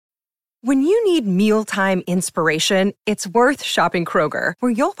When you need mealtime inspiration, it's worth shopping Kroger,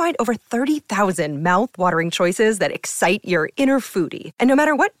 where you'll find over 30,000 mouth-watering choices that excite your inner foodie. And no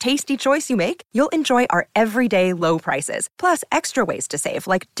matter what tasty choice you make, you'll enjoy our everyday low prices, plus extra ways to save,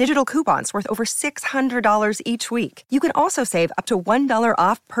 like digital coupons worth over $600 each week. You can also save up to $1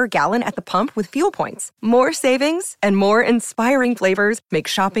 off per gallon at the pump with fuel points. More savings and more inspiring flavors make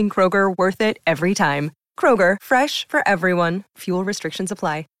shopping Kroger worth it every time. Kroger, fresh for everyone. Fuel restrictions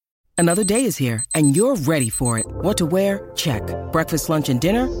apply. Another day is here, and you're ready for it. What to wear? Check. Breakfast, lunch, and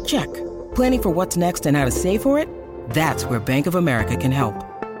dinner? Check. Planning for what's next and how to save for it? That's where Bank of America can help.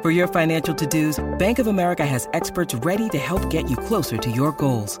 For your financial to-dos, Bank of America has experts ready to help get you closer to your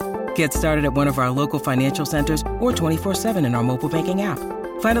goals. Get started at one of our local financial centers or 24/7 in our mobile banking app.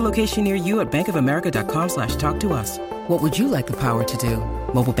 Find a location near you at bankofamerica.com/talktous. What would you like the power to do?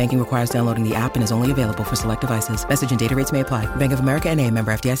 Mobile banking requires downloading the app and is only available for select devices. Message and data rates may apply. Bank of America N.A.,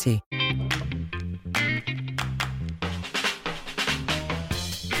 member FDIC.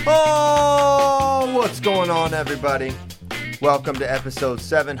 Oh, what's going on, everybody? Welcome to episode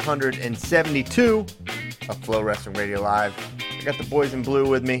 772 of Flow Wrestling Radio Live. I got the boys in blue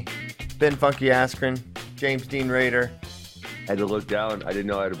with me. Ben Funky Askren, James Dean Rader. I had to look down. I didn't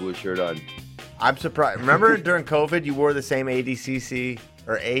know I had a blue shirt on. I'm surprised. Remember during COVID, you wore the same ADCC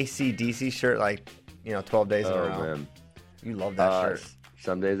or ACDC shirt 12 days in a row. Man. You love that shirt.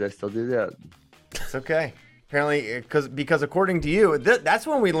 Some days I still do that. It's okay. Apparently, because according to you, that's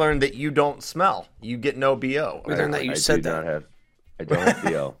when we learned that you don't smell. You get no BO. We learned that you said that. I don't have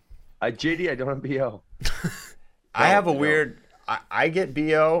BO. I don't have BO. I have a weird. I get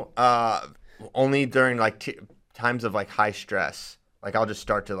BO only during times of high stress. I'll just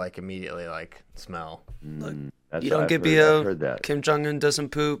start to immediately smell. Look, you don't get BO. Kim Jong-un doesn't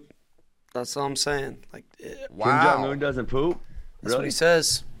poop. That's all I'm saying. Wow. Kim Jong-un doesn't poop? That's what he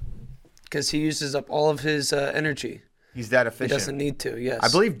says. Because he uses up all of his energy. He's that efficient. He doesn't need to, yes. I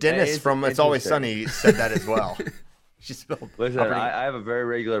believe Dennis from It's Always Sunny said that as well. Listen, I have a very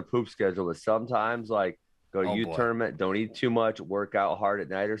regular poop schedule, but sometimes go to youth tournament, don't eat too much, work out hard at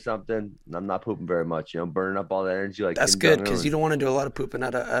night or something. I'm not pooping very much, burning up all that energy. That's good because you don't want to do a lot of pooping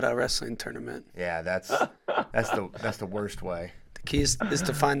at a wrestling tournament. Yeah, that's the worst way. The key is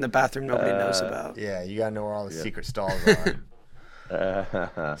to find the bathroom nobody knows about. Yeah, you gotta know where all the secret stalls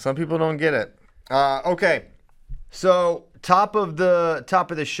are. Some people don't get it. Okay, so top of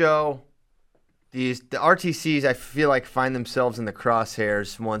the show, the RTCs I feel like find themselves in the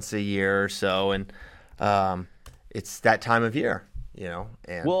crosshairs once a year or so, and it's that time of year,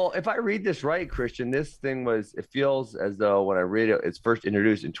 And well, if I read this right, Christian, this thing it feels as though when I read it, it's first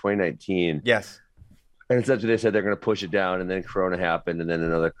introduced in 2019. Yes. And essentially they said they're going to push it down, and then Corona happened, and then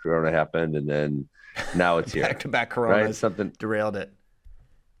another Corona happened, and then now it's here. Back-to-back Coronas, right? Something derailed it.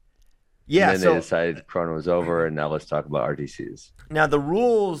 Yeah, and then they decided Corona was over, and now let's talk about RTCs. Now the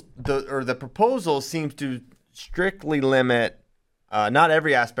rules, the proposal seems to strictly limit not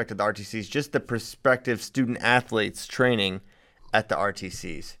every aspect of the RTCs, just the prospective student athletes training at the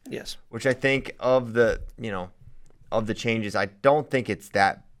RTCs. Yes. Which I think of the changes, I don't think it's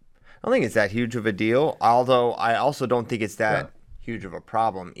that huge of a deal. Although I also don't think it's that huge of a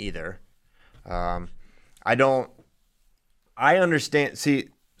problem either. I understand. See,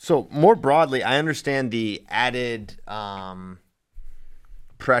 so more broadly, I understand the added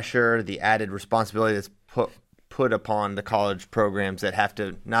pressure, the added responsibility that's put upon the college programs that have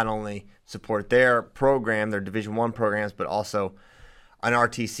to not only support their program, their Division I programs, but also an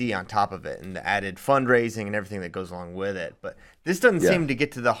RTC on top of it, and the added fundraising and everything that goes along with it. But this doesn't seem to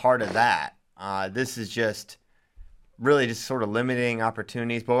get to the heart of that. This is just really just sort of limiting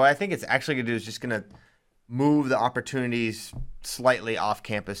opportunities. But what I think it's actually going to do is just going to move the opportunities slightly off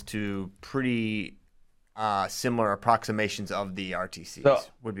campus to pretty similar approximations of the RTCs. So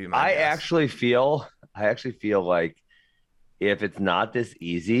would be my guess. I actually feel like if it's not this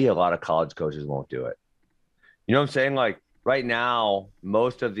easy, a lot of college coaches won't do it. You know what I'm saying? Right now,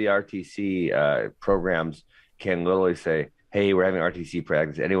 most of the RTC programs can literally say, hey, we're having RTC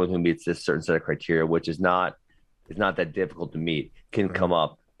practice. Anyone who meets this certain set of criteria, which is not that difficult to meet, can come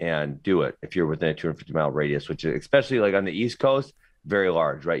up and do it if you're within a 250-mile radius, which is, especially on the East Coast, very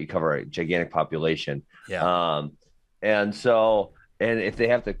large, right? You cover a gigantic population. Yeah. And if they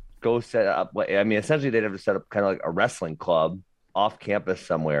have to go set up, essentially they'd have to set up kind of like a wrestling club off campus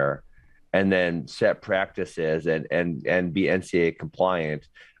somewhere, and then set practices and be NCAA compliant.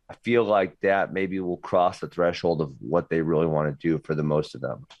 I feel like that maybe will cross the threshold of what they really want to do for the most of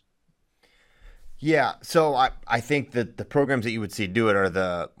them. Yeah, so I think that the programs that you would see do it are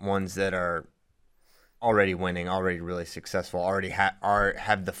the ones that are already winning, already really successful, already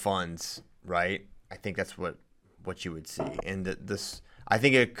have the funds, right? I think that's what you would see, and this. I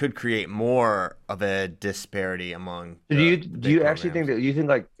think it could create more of a disparity among. Do you actually think that you think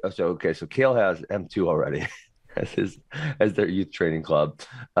like so Cale has M2 already as their youth training club.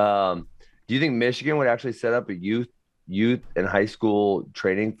 Do you think Michigan would actually set up a youth and high school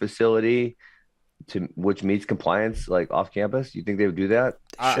training facility which meets compliance like off campus? You think they would do that?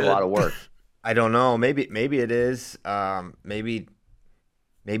 A lot of work. I don't know. Maybe it is. Maybe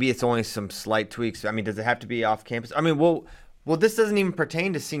it's only some slight tweaks. I mean, does it have to be off campus? I mean, well, this doesn't even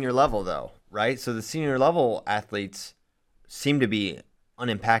pertain to senior level though, right? So the senior level athletes seem to be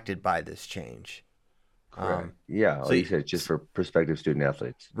unimpacted by this change. Yeah, so you said just for prospective student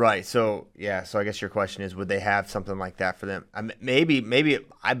athletes, right? So yeah, so I guess your question is, would they have something like that for them? Maybe.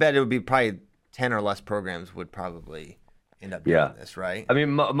 I bet it would be probably 10 or less programs would probably end up doing this, right? I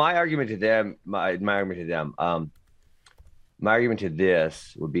mean, my argument to them, my argument to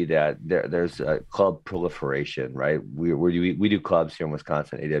this would be that there's a club proliferation, right? We do clubs here in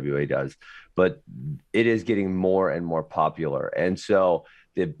Wisconsin, AWA does, but it is getting more and more popular, and so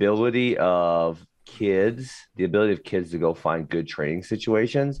the ability of kids to go find good training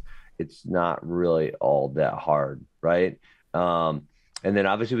situations, it's not really all that hard, right? And then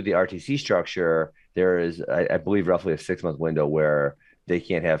obviously with the RTC structure, there is, I believe, roughly a 6-month window where they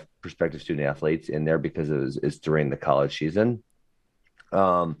can't have prospective student athletes in there because it's during the college season.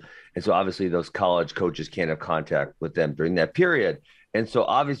 And so obviously those college coaches can't have contact with them during that period. And so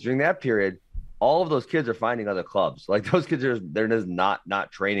obviously during that period, all of those kids are finding other clubs. Like those kids they're just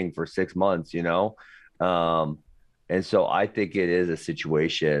not training for 6 months, you know? And so I think it is a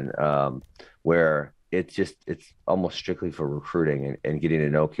situation where it's almost strictly for recruiting and getting to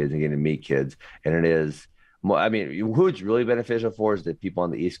know kids and getting to meet kids. And it is, I mean, who it's really beneficial for is the people on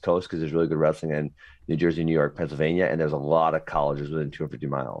the East Coast, because there's really good wrestling in New Jersey, New York, Pennsylvania, and there's a lot of colleges within 250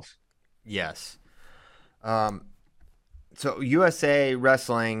 miles. Yes. So USA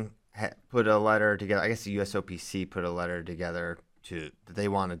Wrestling put a letter together. I guess the USOPC put a letter together that they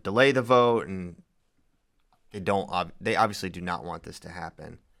want to delay the vote, and they obviously do not want this to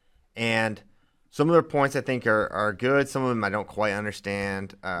happen. And some of their points I think are good. Some of them I don't quite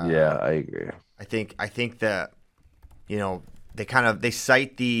understand. Yeah, I agree. I think that, you know, they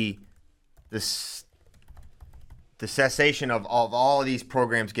cite the cessation of all of these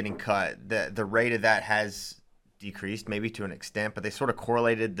programs getting cut. The rate of that has decreased maybe to an extent, but they sort of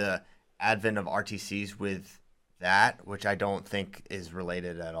correlated the advent of RTCs with that, which I don't think is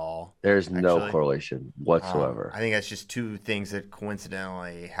related at all. There's no correlation whatsoever. I think that's just two things that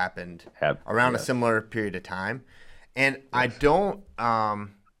coincidentally happened around a similar period of time. And yes. I don't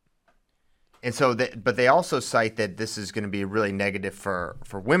and so but they also cite that this is going to be really negative for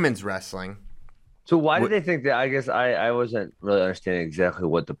women's wrestling. So why did they think that? I guess I wasn't really understanding exactly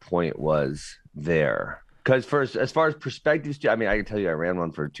what the point was there. Because as far as prospective students, I mean, I can tell you I ran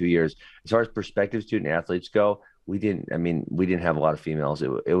one for 2 years. As far as prospective student athletes go, we didn't have a lot of females.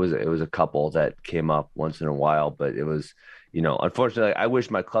 It was a couple that came up once in a while, but it was, you know, unfortunately, I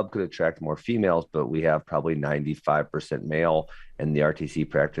wish my club could attract more females, but we have probably 95% male, and the RTC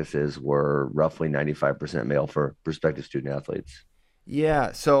practices were roughly 95% male for prospective student athletes.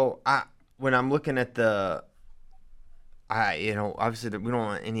 Yeah. So when I'm looking at obviously we don't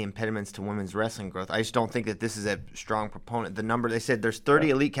want any impediments to women's wrestling growth. I just don't think that this is a strong proponent. The number, they said there's 30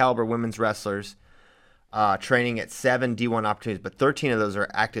 elite caliber women's wrestlers training at 7 D1 opportunities, but 13 of those are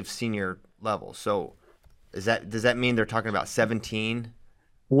active senior levels. So does that mean they're talking about 17?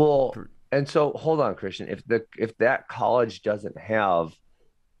 Well, and so hold on, Christian. If that college doesn't have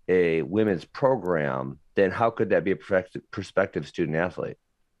a women's program, then how could that be a prospective student athlete?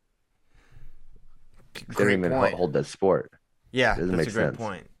 They don't even hold that sport. Yeah, that's a great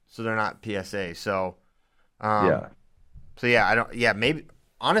point. So they're not PSA. So, maybe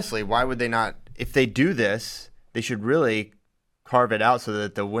honestly, why would they not? If they do this, they should really carve it out so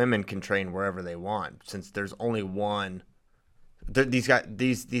that the women can train wherever they want. Since there's only one, these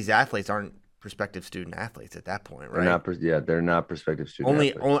athletes aren't prospective student athletes at that point, right? They're not prospective student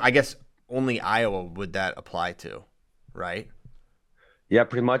athletes. I guess only Iowa would that apply to, right? Yeah,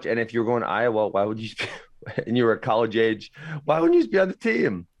 pretty much. And if you're going to Iowa, why would you? And you were at college age, why wouldn't you just be on the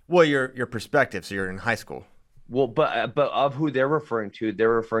team? Well, you're prospective, so you're in high school. Well, but of who they're referring to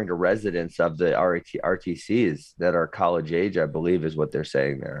residents of the RTCs that are college age, I believe, is what they're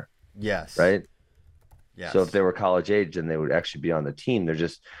saying there. Yes. Right. Yes. So if they were college age, then they would actually be on the team. They're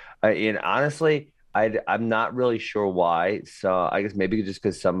just, and honestly, I'm not really sure why. So I guess maybe just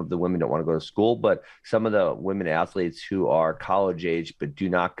because some of the women don't want to go to school, but some of the women athletes who are college age but do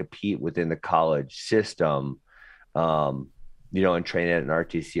not compete within the college system, and train at an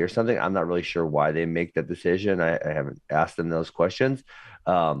RTC or something. I'm not really sure why they make that decision. I haven't asked them those questions.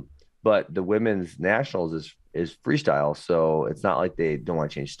 But the women's nationals is freestyle, so it's not like they don't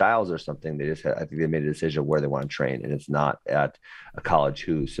want to change styles or something. I think they made a decision where they want to train, and it's not at a college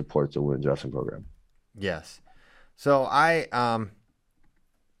who supports a women's wrestling program. Yes. So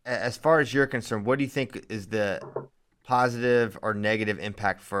as far as you're concerned, what do you think is the positive or negative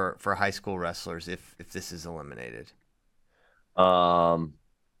impact for high school wrestlers if this is eliminated? I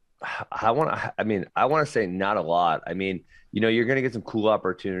want to say not a lot. I mean, you're going to get some cool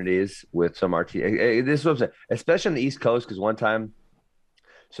opportunities with some RT. This is what I'm saying, especially on the East Coast, because one time,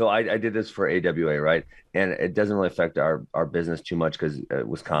 so I did this for AWA, right? And it doesn't really affect our business too much because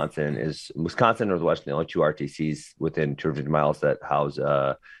Wisconsin and Northwestern, the only two RTCs within 250 miles that house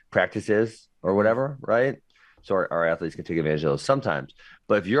practices or whatever, right? So our athletes can take advantage of those sometimes.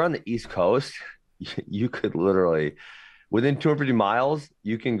 But if you're on the East Coast, you could literally, within 250 miles,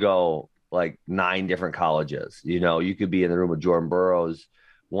 you can go like 9 different colleges. You could be in the room with Jordan Burroughs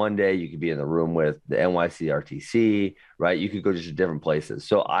one day, you could be in the room with the NYC RTC, right? You could go just to different places.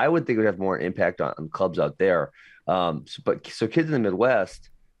 So I would think it would have more impact on clubs out there. So kids in the Midwest,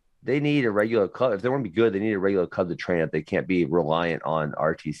 they need a regular club. If they want to be good, they need a regular club to train at. They can't be reliant on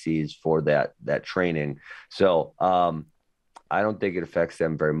RTCs for that training. So I don't think it affects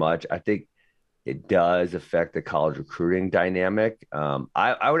them very much. I think it does affect the college recruiting dynamic.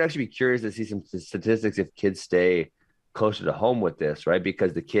 I would actually be curious to see some statistics if kids stay closer to home with this, right?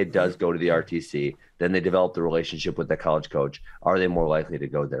 Because the kid does go to the RTC, then they develop the relationship with the college coach. Are they more likely to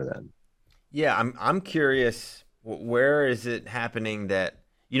go there then? Yeah, I'm curious, where is it happening that,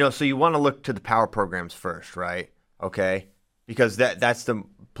 so you want to look to the power programs first, right? Okay. Because that's the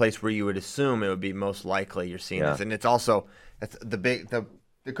place where you would assume it would be most likely you're seeing this. And it's also the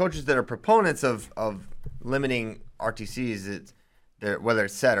coaches that are proponents of limiting RTCs, whether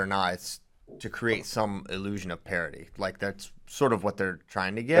it's set or not, it's to create some illusion of parity. Like that's sort of what they're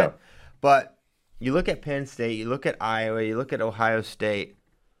trying to get. Yeah. But you look at Penn State, you look at Iowa, you look at Ohio State,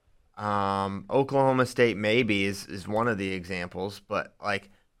 Oklahoma State maybe is one of the examples. But like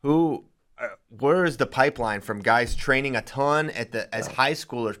where is the pipeline from guys training a ton as high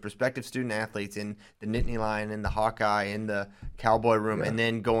schoolers, prospective student athletes in the Nittany Lion, in the Hawkeye, in the Cowboy Room, and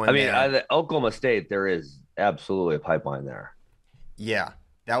then going at Oklahoma State, there is absolutely a pipeline there. Yeah.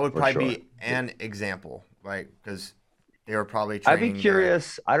 That would probably be an example, right? Because they were probably training. I'd be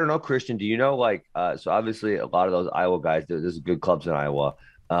curious. I don't know, Christian. Do you know, so obviously a lot of those Iowa guys, there's good clubs in Iowa,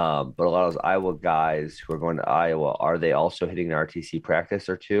 but a lot of those Iowa guys who are going to Iowa, are they also hitting an RTC practice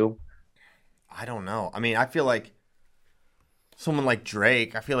or two? I don't know. I mean, I feel like someone like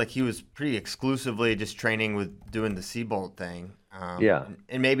Drake, I feel like he was pretty exclusively just training with doing the Seabolt thing.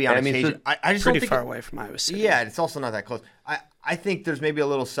 And maybe on occasion. I just pretty don't think far away from Iowa City. Yeah, it's also not that close. I think there's maybe a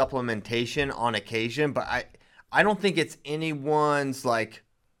little supplementation on occasion, but I don't think it's anyone's like.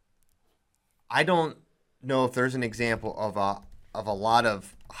 I don't know if there's an example of a lot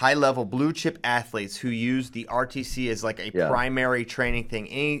of high level blue chip athletes who use the RTC as like a primary training thing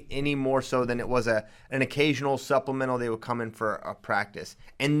any more so than it was an occasional supplemental. They would come in for a practice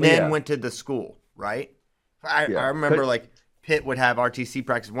and then went to the school, right? I remember Pitt would have RTC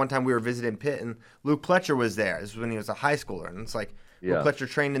practice. One time we were visiting Pitt and Luke Pletcher was there. This was when he was a high schooler. And it's like Luke Pletcher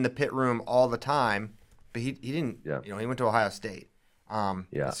trained in the Pitt room all the time, but he didn't, he went to Ohio State.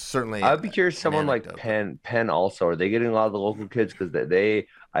 Certainly. I'd be curious, someone like Penn also, are they getting a lot of the local kids? Because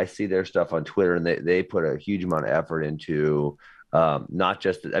I see their stuff on Twitter and they put a huge amount of effort into not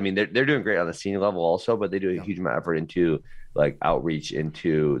just, they're doing great on the senior level also, but they do a huge amount of effort into like outreach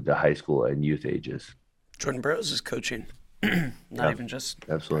into the high school and youth ages. Jordan Burroughs is coaching. Not even just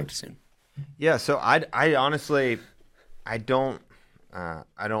practicing. Yeah, so I honestly I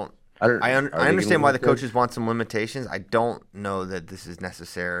understand why the coaches want some limitations. I don't know that this is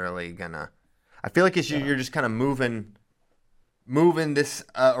necessarily gonna. I feel like you're just kind of moving this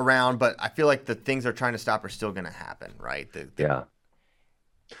around, but I feel like the things they're trying to stop are still gonna happen, right?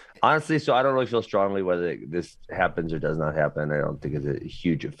 Honestly, so I don't really feel strongly whether this happens or does not happen. I don't think it's a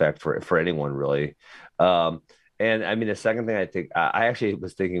huge effect for anyone really. And the second thing I actually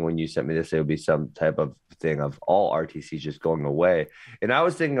was thinking when you sent me this, it would be some type of thing of all RTCs just going away. And I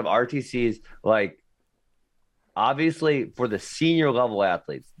was thinking of RTCs, like obviously for the senior level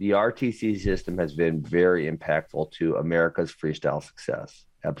athletes, the RTC system has been very impactful to America's freestyle success.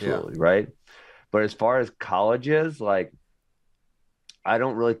 Absolutely. Yeah. Right. But as far as colleges, like, I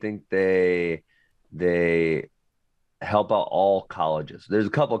don't really think they they help out all colleges. There's a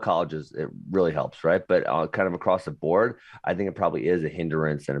couple of colleges it really helps, right? But kind of across the board, I think it probably is a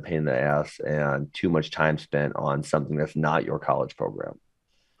hindrance and a pain in the ass and too much time spent on something that's not your college program.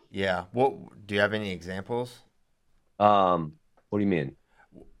 Yeah. What do you have any examples? What do you mean?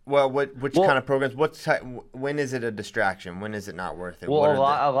 Well, which kind of programs? When is it a distraction? When is it not worth it? Well,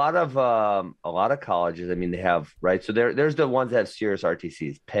 a lot of colleges. I mean, they have right. So there's the ones that have serious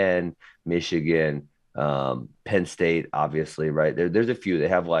RTCs: Penn, Michigan, Penn State, obviously, right? There's a few. They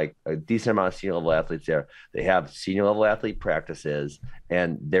have like a decent amount of senior level athletes there. They have senior level athlete practices,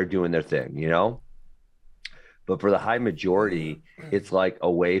 and they're doing their thing, you know. But for the high majority, it's like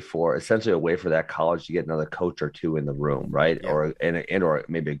essentially a way for that college to get another coach or two in the room, right? Yeah. Or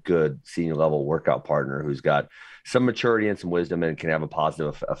maybe a good senior level workout partner who's got some maturity and some wisdom and can have a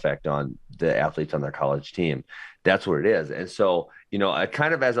positive effect on the athletes on their college team. That's what it is. And so, you know, I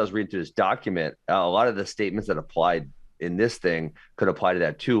kind of, as I was reading through this document, a lot of the statements that applied in this thing could apply to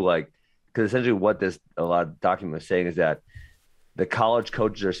that too. Like, because essentially what a lot of document was saying is that the college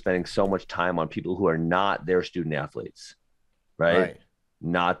coaches are spending so much time on people who are not their student athletes, right?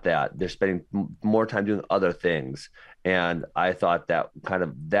 Not that. They're spending more time doing other things. And I thought that kind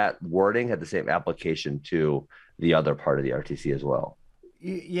of that wording had the same application to the other part of the RTC as well.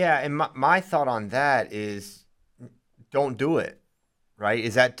 Yeah, and my thought on that is don't do it, right?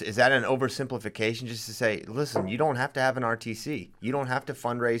 Is that an oversimplification just to say, listen, you don't have to have an RTC. You don't have to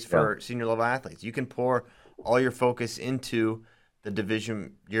fundraise for senior level athletes. You can pour all your focus into your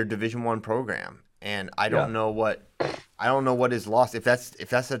Division I program, and I don't know what is lost. If that's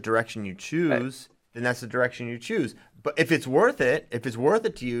the direction you choose, then that's the direction you choose. But if it's worth it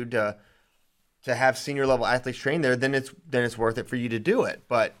to you to have senior level athletes train there, then it's worth it for you to do it.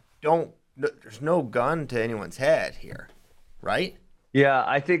 But there's no gun to anyone's head here, right? Yeah,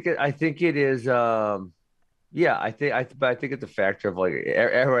 I think it is. Yeah, I think it's a factor of like,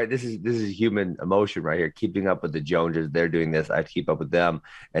 right, this is human emotion right here. Keeping up with the Joneses, they're doing this, I keep up with them.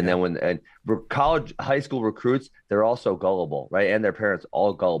 And then high school recruits, they're also gullible, right? And their parents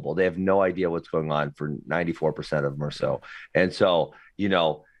all gullible. They have no idea what's going on for 94% of them or so. And so, you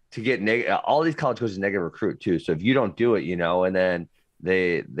know, to get all these college coaches negative recruit too. So if you don't do it, you know, and then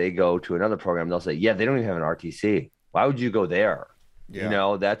they go to another program, they'll say, yeah, they don't even have an RTC. Why would you go there? Yeah. You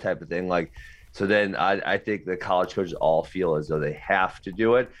know, that type of thing. Like, so then I think the college coaches all feel as though they have to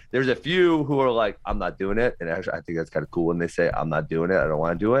do it. There's a few who are like, I'm not doing it. And actually, I think that's kind of cool when they say, I'm not doing it. I don't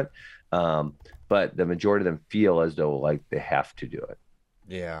want to do it. But the majority of them feel as though like they have to do it.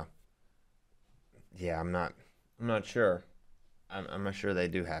 Yeah. Yeah, I'm not sure. I'm not sure they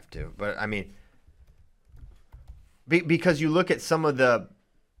do have to. But I mean, because you look at some of the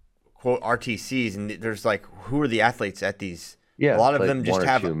quote RTCs and there's like, who are the athletes at these? Yeah, a lot of them just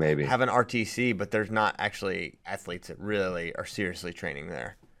have an RTC, but there's not actually athletes that really are seriously training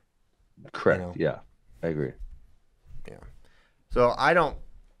there. Correct. You know? Yeah, I agree. Yeah. So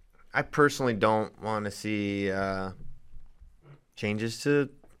I personally don't want to see changes to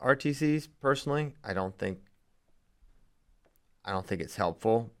RTCs. Personally, I don't think it's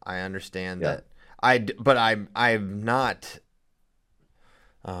helpful. I understand that. But I'm not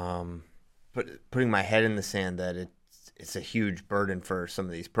putting my head in the sand that it's a huge burden for some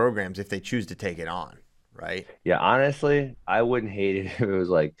of these programs if they choose to take it on, right? Yeah, honestly, I wouldn't hate it if it was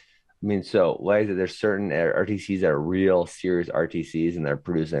like, I mean, so like there's certain RTCs that are real serious RTCs and they're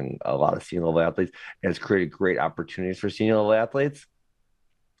producing a lot of senior level athletes and it's created great opportunities for senior level athletes.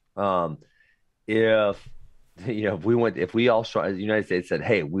 If we all the United States said,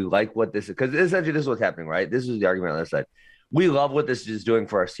 hey, we like what this is, because essentially this is what's happening, right? This is the argument on the other side. We love what this is doing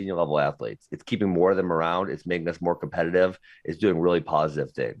for our senior level athletes. It's keeping more of them around. It's making us more competitive. It's doing really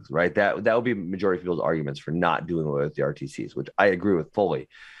positive things, right? That would be majority of people's arguments for not doing it with the RTCs, which I agree with fully.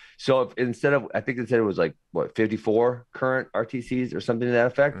 So if instead it was like 54 current RTCs or something to that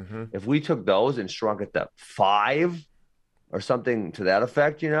effect. Mm-hmm. If we took those and shrunk it to 5 or something to that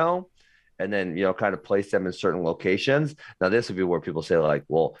effect, you know, and then, you know, kind of place them in certain locations. Now this would be where people say like,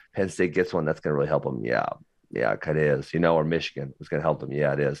 well, Penn State gets one that's going to really help them. Yeah, it kind of is, you know, or Michigan is going to help them.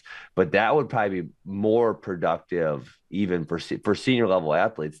 Yeah, it is. But that would probably be more productive even for senior level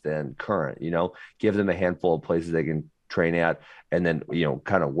athletes than current, you know, give them a handful of places they can train at and then, you know,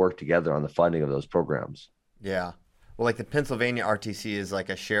 kind of work together on the funding of those programs. Yeah. Well, like the Pennsylvania RTC is like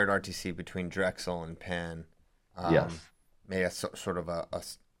a shared RTC between Drexel and Penn. Yes. Maybe a sort of a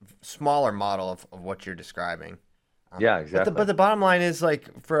smaller model of what you're describing. Yeah, exactly. But the bottom line is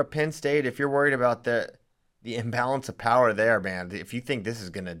like for a Penn State, if you're worried about the imbalance of power there, man, if you think this is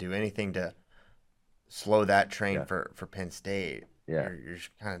going to do anything to slow that train for Penn State, you're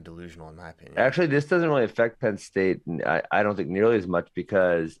kind of delusional in my opinion. Actually, this doesn't really affect Penn State. I don't think nearly as much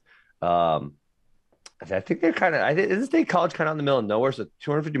because I think they're kind of. I think isn't State College kind of in the middle of nowhere, so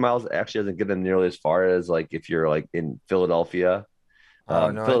 250 miles actually doesn't get them nearly as far as like if you're like in Philadelphia.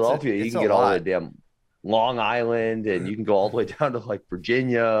 No, Philadelphia, you can get all the way down Long Island, and you can go all the way down to like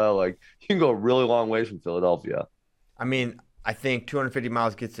Virginia. Like you can go a really long ways from Philadelphia. I mean, I think 250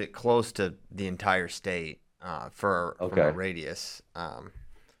 miles gets it close to the entire state from a radius.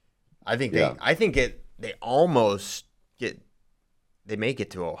 I think they almost they make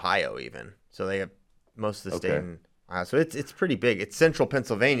it to Ohio even. So they have most of the state in Ohio. So it's pretty big. It's central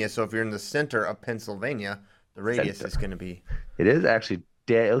Pennsylvania. So if you're in the center of Pennsylvania, the radius is going to be. It is actually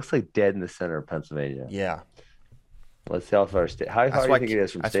dead. It looks like dead in the center of Pennsylvania. Yeah. Let's see how far state. How far do you think it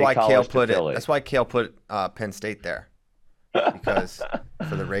is from State College to Philly? That's why Cale put Penn State there, because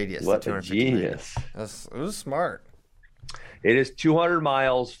for the radius. What the a genius! It was smart. It is 200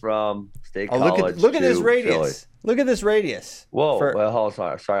 miles from State College. Look at this radius. Philly. Look at this radius. Whoa! Well, hold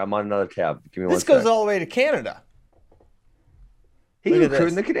on. Sorry, I'm on another tab. Give me one. This goes all the way to Canada. He's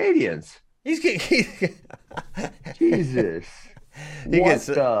recruiting the Canadians. He's getting. Jesus.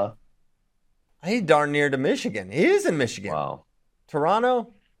 He's darn near to Michigan. He is in Michigan. Wow.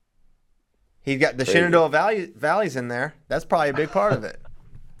 Toronto. He's got the Shenandoah Valley's in there. That's probably a big part of it.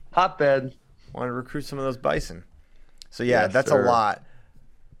 Hotbed. Want to recruit some of those bison. So that's a lot.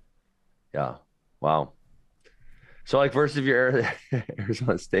 Yeah. Wow. So like versus if you're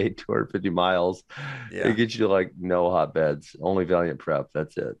Arizona State, 250 miles, it gets you to like no hotbeds, only Valiant Prep.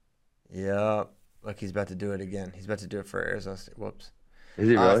 That's it. Yeah. Look, he's about to do it again. He's about to do it for Arizona State. Whoops. Is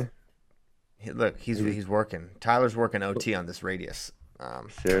he really? Look, he's working. Tyler's working OT on this radius.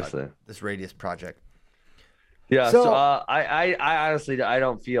 Seriously. This radius project. Yeah. So I honestly I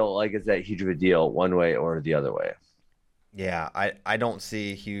don't feel like it's that huge of a deal one way or the other way. Yeah, I don't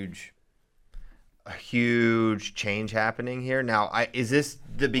see a huge change happening here. Now, is this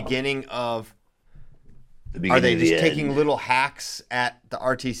the beginning of? Are they just taking little hacks at the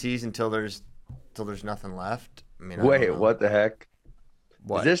RTCs until there's nothing left? I mean, wait, what the heck?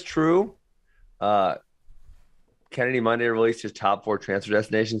 What? Is this true? Kennedy Monday released his top 4 transfer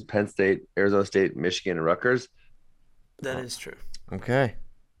destinations: Penn State, Arizona State, Michigan, and Rutgers. That is true. Okay.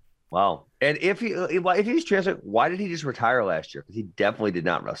 Wow. And if he's transferred, why did he just retire last year? Because he definitely did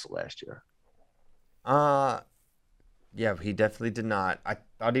not wrestle last year. Yeah, he definitely did not. I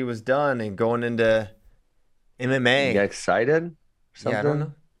thought he was done and going into MMA. You got excited? Yeah,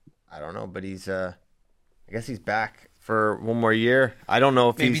 I don't know, but he's I guess he's back for one more year. I don't know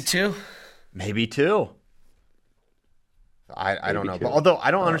if maybe two. I don't know. But although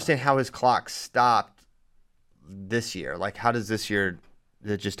I don't understand how his clock stopped this year. Like, how does this year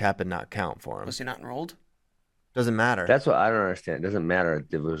that just happened not count for him? Was he not enrolled? Doesn't matter. That's what I don't understand. It doesn't matter at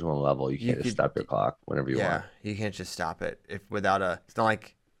Division I level. You can't just stop your clock whenever you want. Yeah, you can't just stop it without a. It's not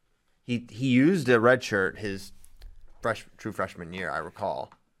like he used a red shirt his true freshman year. I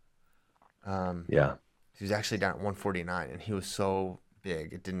recall. Yeah, he was actually down at 149, and he was so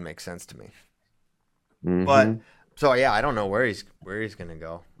big it didn't make sense to me. Mm-hmm. But so yeah, I don't know where he's gonna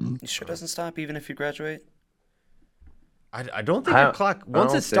go. You sure doesn't stop even if you graduate? I don't think your clock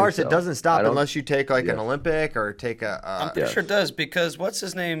once it starts, it doesn't stop unless you take like an Olympic or take a. I'm pretty sure it does because what's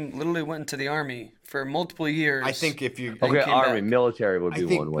his name literally went into the Army for multiple years. I think if you Army military would be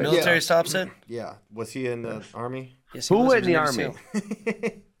one way. Military stops it. Yeah, was he in the Army? Yes, who went in the Army?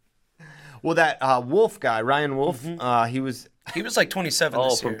 Well, that Wolf guy, Ryan Wolf, he was like 27.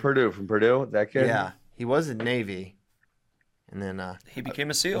 Oh, this year. from Purdue, that kid. Yeah, he was in Navy, and then he became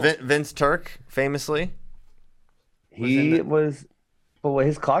a SEAL. Vince Turk, famously. He was, but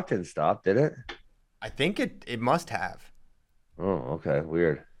his clock didn't stop, did it? I think it must have. Oh, okay,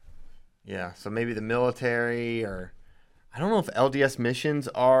 weird. Yeah, so maybe the military, or I don't know if LDS missions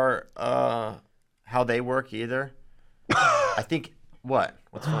are how they work either. I think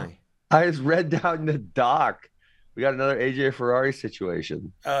what's funny? I just read down the doc. We got another AJ Ferrari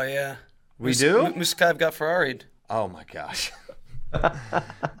situation. Oh yeah, we do. Muscaiv got Ferrari'd. Oh my gosh.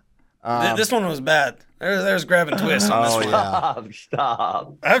 This one was bad. There's grab and twist on this one. Yeah.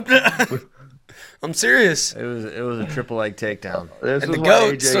 Stop. I'm serious. It was a triple leg takedown. And the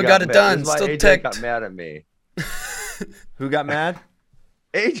GOAT still got it done. Still AJ got mad at me. Who got mad?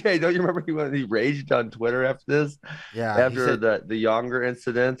 AJ, don't you remember he raged on Twitter after this? Yeah. After the Younger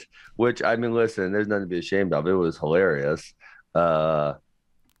incident, which, I mean, listen, there's nothing to be ashamed of. It was hilarious. So,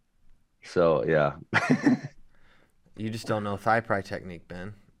 yeah. You just don't know thigh pry technique,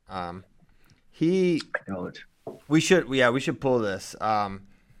 Ben. I don't. We should pull this.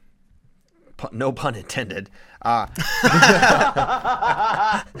 no pun intended.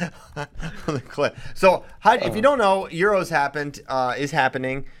 So, if you don't know, Euros is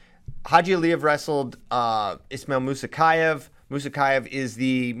happening. Haji Aliyev wrestled Ismail Musakayev. Musakayev is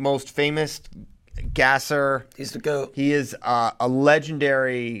the most famous gasser. He's the GOAT. He is a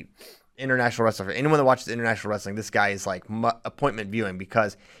legendary international wrestler. For anyone that watches international wrestling, this guy is like appointment viewing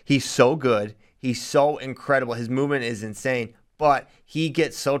because he's so good. He's so incredible. His movement is insane, but he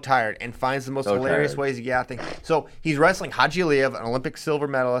gets so tired and finds the most hilarious ways to get out things. So he's wrestling Haji Aliyev, an Olympic silver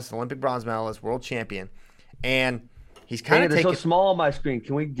medalist, Olympic bronze medalist, world champion, and he's kind of so small on my screen.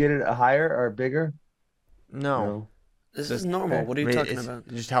 Can we get it higher or bigger? No. This is normal. What are you talking about?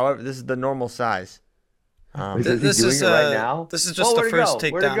 Just however, this is the normal size. This is right now. This is just the first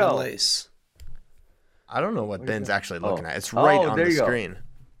takedown in Lace. I don't know what Ben's actually looking at. It's right on the screen.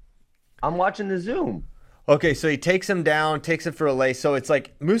 I'm watching the Zoom. Okay, so he takes him down, takes him for a lace. So it's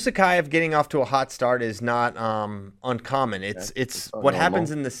like Musakayev getting off to a hot start is not uncommon. It's what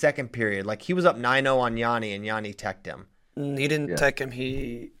happens in the second period. Like he was up 9-0 on Yanni, and Yanni teched him. He didn't tech him.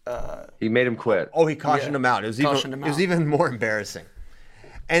 He made him quit. Oh, he cautioned him out. It was even more embarrassing.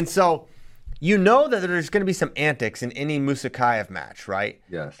 And so you know that there's going to be some antics in any Musakayev match, right?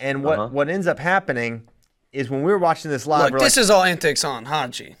 Yes. And what ends up happening is when we were watching this live, this is all antics on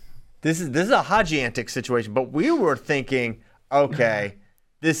Haji. This is a Haji antic situation, but we were thinking, okay,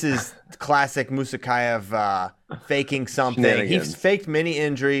 this is classic Musakayev faking something. He's faked many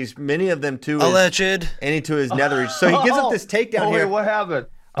injuries, many of them to alleged, and to his nether region. So he gives up this takedown here. Wait, what happened?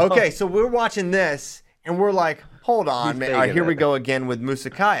 Okay, so we're watching this, and we're like, hold on, man. All right, here we go again with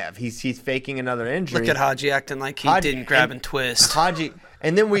Musakayev. He's faking another injury. Look at Haji acting like he didn't grab and twist. Haji,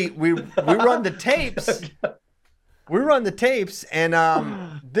 and then we run the tapes. We run the tapes, and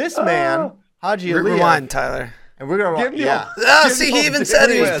this man, Haji Aliyev. Rewind, Tyler. And we're going to see, he even said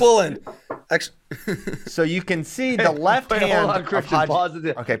he was pulling. So you can see the left hand hold on, Christian, of Haji. Pause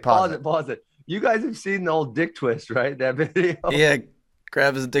it. Okay, pause it. You guys have seen the old dick twist, right? That video? Yeah,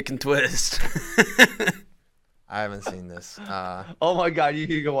 grab his dick and twist. I haven't seen this. Oh, my God. You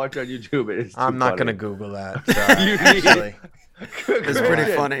can go watch it on YouTube. I'm not going to Google that. Actually. It's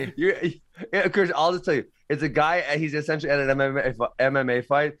pretty funny. Chris, I'll just tell you. It's a guy, he's essentially at an MMA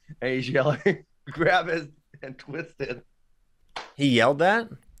fight, and he's yelling, grab it and twist it. He yelled that?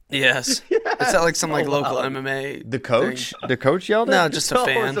 Yes. It's not like some local MMA. The coach? Thing. The coach yelled it? No, just a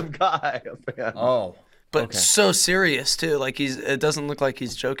fan. Some guy, a fan. Oh. But so serious, too. Like it doesn't look like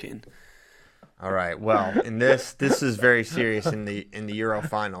he's joking. All right. Well, in this is very serious in the Euro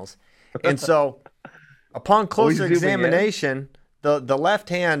finals. And so, upon closer examination, the left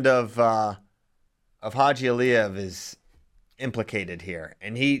hand of Haji Aliyev is implicated here,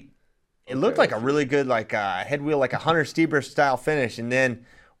 and it looked like a really good head wheel, like a Hunter Stieber style finish, and then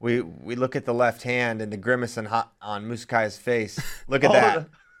we look at the left hand and the grimace on Musakayev's face. Look at that.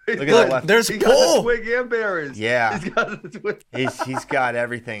 Look at that left. There's he pull. Got the twig and berries. Yeah, he's got the twig. He's got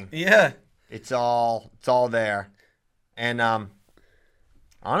everything. Yeah, it's all there, and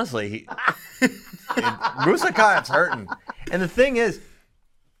honestly, Musakayev's hurting, and the thing is.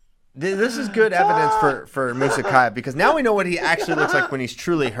 This is good evidence for Musakayev because now we know what he actually looks like when he's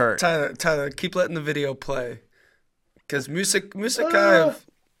truly hurt. Tyler, keep letting the video play because Musakayev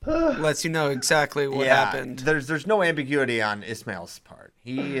lets you know exactly what happened. There's no ambiguity on Ismail's part.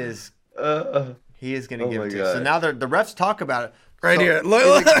 He is going to give it to you. So now the refs talk about it. Right here.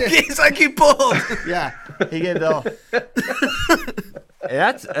 Look, he's like he pulled. Yeah, he gave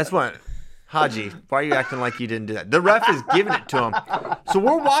that's what. Haji, why are you acting like you didn't do that? The ref is giving it to him. So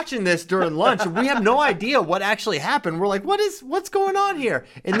we're watching this during lunch, and we have no idea what actually happened. We're like, what's going on here?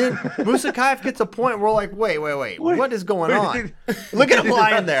 And then Musakayev gets a point, and we're like, wait, what is going on? Look at him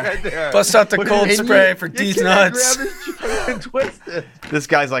lying there. Right Bust out the cold spray for these nuts. And twist it. This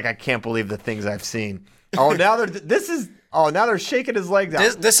guy's like, I can't believe the things I've seen. Oh, now they're shaking his legs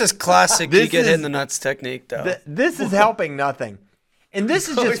out. This is classic. You get hit in the nuts technique, though. This is helping nothing. And this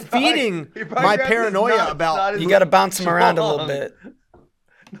is just feeding my paranoia about. You got to bounce him around a little bit.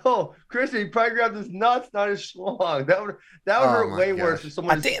 No, Christian, he probably grabbed his nuts, not his schlong. That would hurt way worse if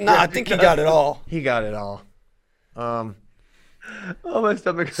someone. I think he got it all. He got it all. Oh, my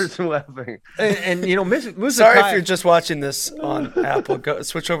stomach hurts from laughing. And Musakayev. Sorry if you're just watching this on Apple. Go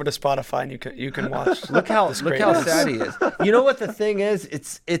switch over to Spotify and you can watch. Look how sad he is. You know what the thing is?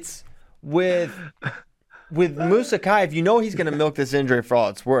 It's with Musakayev, he's going to milk this injury for all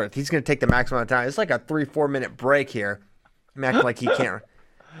it's worth. He's going to take the maximum amount of time. It's like a 3-4 minute break here. I'm acting like he can't.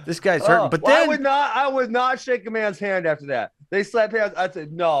 This guy's hurting. But then I would not shake a man's hand after that. They slap hands. I'd say,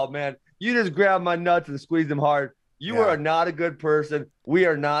 no, man, you just grab my nuts and squeeze them hard. You Yeah. are not a good person. We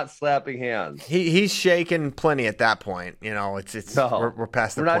are not slapping hands. He's shaking plenty at that point. You know, it's No, we're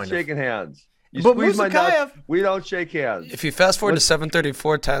past the we're not point. shaking hands. You But squeeze my Musakayev- nuts. We don't shake hands. If you fast forward to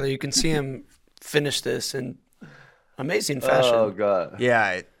 7:34, Tyler, you can see him finish this in amazing fashion. Oh god,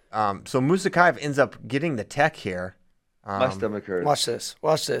 Yeah. So Musakayev ends up getting the tech here. my stomach hurts. Watch this.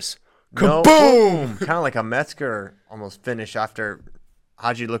 Watch this. No, boom! Kind of like a Metzger almost finish after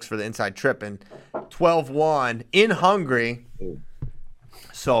Haji looks for the inside trip, and 12-1 in Hungary.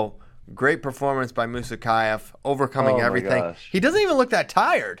 So great performance by Musakayev, overcoming Oh my everything. gosh. He doesn't even look that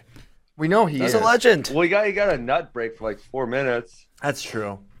tired. We know he He's is. a legend. Well, he got a nut break for like 4 minutes. That's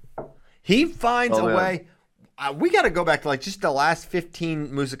true. He finds Oh, a man. way. We got to go back to like just the last 15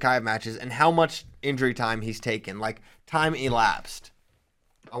 Musakayev matches and how much injury time he's taken, like time elapsed.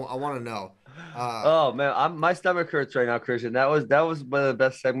 I want to know. Oh man, my stomach hurts right now, Christian. That was one of the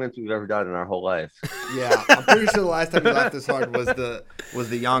best segments we've ever done in our whole life. Yeah, I'm pretty sure the last time he laughed this hard was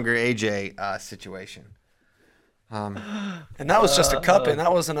the younger AJ situation. And that was just a cupping.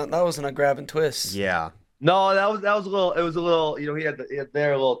 That wasn't a grab and twist. Yeah, No, that was a little. It was a little. You know, he had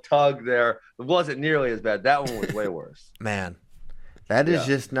there a little tug there. It wasn't nearly as bad. That one was way worse. man, that is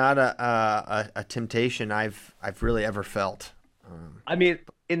Yeah. just not a temptation I've really ever felt. I mean,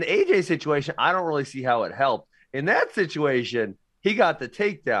 in the AJ situation, I don't really see how it helped. In that situation, he got the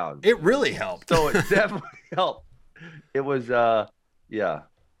takedown, It really helped. so it definitely helped. It was, yeah.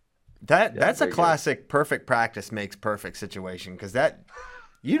 That's a very good. classic perfect practice makes perfect situation because that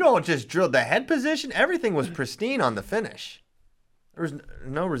you don't just drill the head position. Everything was pristine on the finish. There was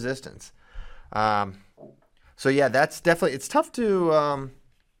no resistance. So yeah, that's definitely it's tough to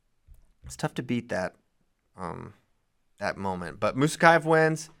beat that that moment. But Musakayev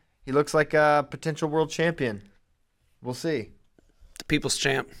wins. He looks like a potential world champion. We'll see. The people's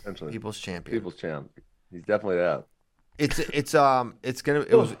champ. Essentially. People's champion. People's champ. He's definitely that.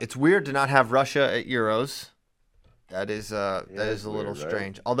 It's weird to not have Russia at Euros. That is a it's little weird, right?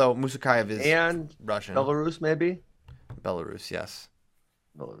 strange. Although Musakayev is And Russian. Belarus, maybe? Belarus, yes.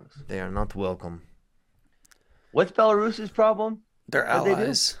 Belarus. They are not welcome. What's Belarus's problem? They're What'd they do?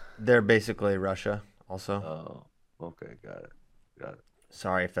 allies. They're basically Russia also. Oh, okay. Got it.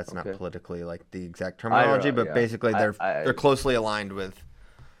 Sorry if that's not okay. politically like the exact I don't terminology, know, but yeah. basically they're closely aligned with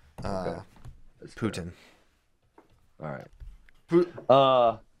That's Putin. All right. Pu-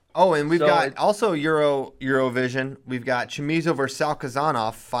 Uh, Oh, and we've So got it- also Eurovision. We've got Chamizo versus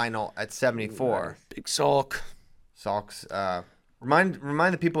Salkazanov final at 74. Big Salk. Salk's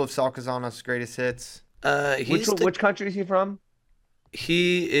remind the people of Salkazanov's greatest hits. which country is he from?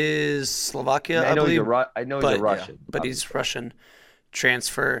 He is Slovakia, I I know believe. I know he's a Russian. But he's Russian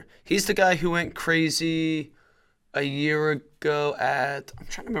transfer. He's the guy who went crazy a year ago at, I'm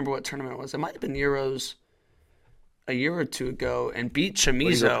trying to remember what tournament it was. It might have been Euros a year or two ago and beat What do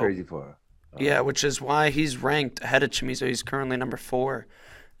you go Chamizo. crazy for? Yeah, which is why he's ranked ahead of Chamizo. He's currently number 4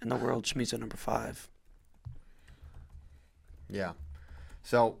 in the world. Chamizo number 5. Yeah.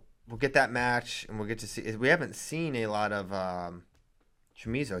 So we'll get that match, and we'll get to see. We haven't seen a lot of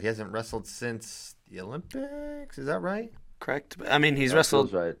Chamizo. He hasn't wrestled since the Olympics. Is that right? Correct? I mean, he's That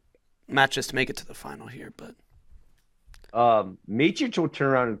wrestled feels right. matches to make it to the final here, but Miocic will turn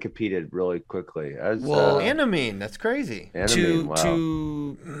around and competed really quickly. As Well, Anamine, that's crazy.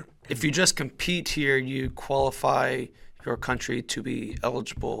 to if you just compete here, you qualify your country to be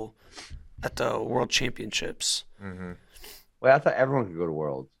eligible at the World Championships. Wait, I thought everyone could go to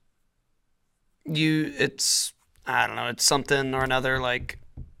Worlds. It's I don't know, it's something or another. Like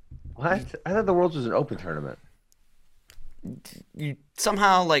What? I thought the Worlds was an open tournament. you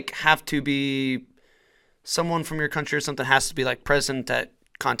somehow like have to be someone from your country or something has to be like present at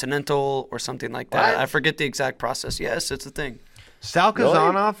Continental or something like that. What? I forget the exact process. Yes, it's a thing.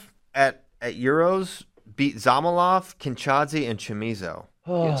 Salkazanov at Euros beat Zamolov, Kinchadze, and Chamizo.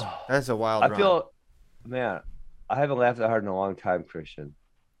 That's a wild I run. feel, man, I haven't laughed that hard in a long time, Christian.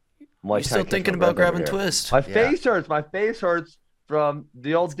 I'm like You still trying to catch thinking my about breath over grabbing here. twist? My Yeah. face hurts. My face hurts from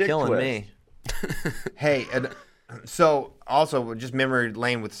the old dick killing twist. me. Hey, and so also just memory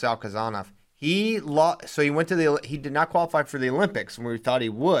lane with Salkazanov. He lost, so he went to he did not qualify for the Olympics when we thought he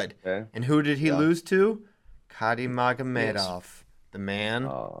would. Okay. And who did he lose to? Kadi Magomedov, the man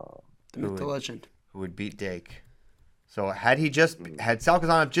The myth, the legend. who would beat Dake. So had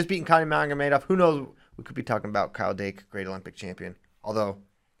Salkazanov just beaten Kadi Magomedov, who knows? We could be talking about Kyle Dake, great Olympic champion. Although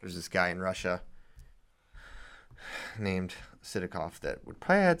there's this guy in Russia named Sidikov that would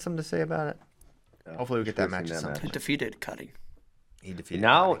probably had something to say about it. Hopefully we get that match at some Who point. defeated Cutting? He defeated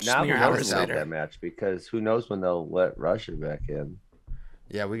Now Kadi. we mere know hours about later. that match because who knows when they'll let Russia back in.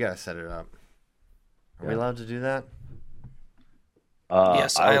 Yeah, we gotta set it up. Are we allowed to do that?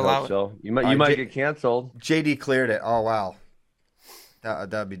 Yes, I allow hope it. so. You might get canceled. JD cleared it. Oh, wow.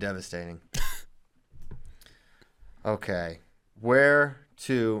 That'd be devastating. Okay. Where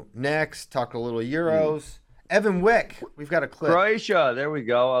to next? Talk a little Euros. Evan Wick. We've got a clip. Croatia. There we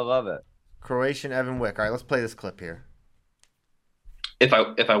go. I love it. Croatian Evan Wick. All right, let's play this clip here. If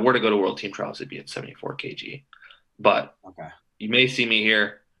I were to go to World Team Trials, it'd be at 74 kg. But you may see me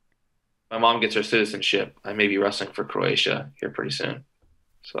here. My mom gets her citizenship. I may be wrestling for Croatia here pretty soon.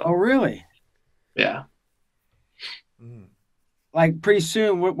 So. Oh, really? Yeah. Like pretty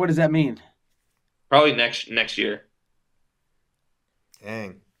soon. What does that mean? Probably next year.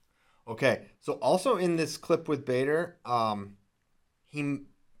 Dang. Okay. So also in this clip with Bader,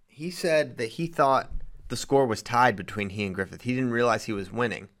 he said that he thought the score was tied between he and Griffith. He didn't realize he was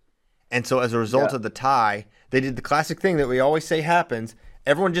winning. And so as a result of the tie, they did the classic thing that we always say happens.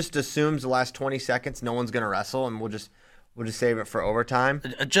 Everyone just assumes the last 20 seconds no one's going to wrestle, and we'll just save it for overtime.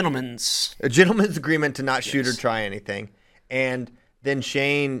 A gentleman's agreement to not shoot or try anything. And then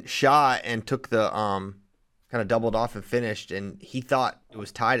Shane shot and took the kind of doubled off and finished, and he thought it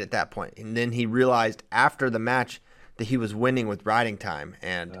was tied at that point. And then he realized after the match that he was winning with riding time,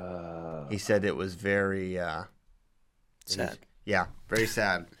 and he said it was very sad. Yeah, very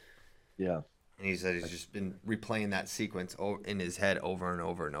sad. Yeah. And he said he's just been replaying that sequence in his head over and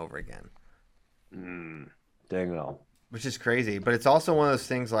over and over again. Dang it. Which is crazy. But it's also one of those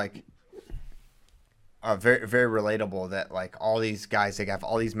things like very, very relatable that like all these guys, they have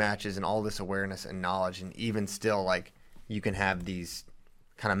all these matches and all this awareness and knowledge. And even still, like, you can have these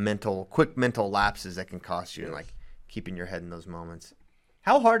kind of quick mental lapses that can cost you and like keeping your head in those moments.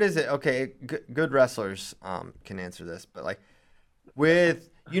 How hard is it? Okay, good wrestlers can answer this. But like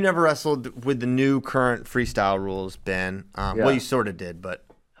you never wrestled with the new current freestyle rules, Ben. Well, you sort of did, but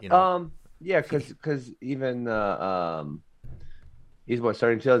you know. Yeah, because even he's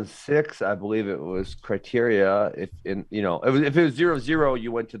starting in 2006, I believe it was criteria. If it was 0-0,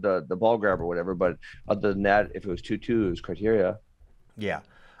 you went to the ball grab or whatever. But other than that, if it was 2-2, it was criteria. Yeah.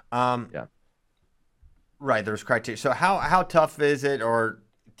 Yeah. Right, there's criteria. So how tough is it, or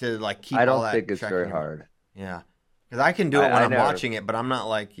to like keep? I all don't that think it's very checking? hard. Yeah, because I can do it when I'm never, watching it, but I'm not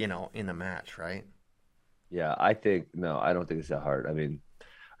like in the match, right? Yeah, I don't think it's that hard. I mean,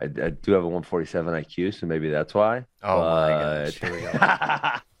 I do have a 147 IQ, so maybe that's why. Oh my gosh! Here we go.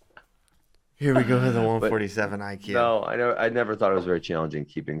 Here we go with the 147 IQ. No, I never thought it was very challenging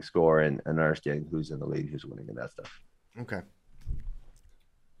keeping score and understanding who's in the lead, who's winning, and that stuff. Okay.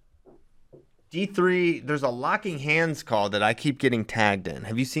 D3, there's a locking hands call that I keep getting tagged in.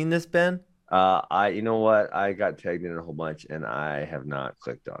 Have you seen this, Ben? You know what? I got tagged in a whole bunch, and I have not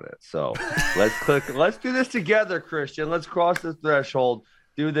clicked on it. So let's do this together, Christian. Let's cross this threshold,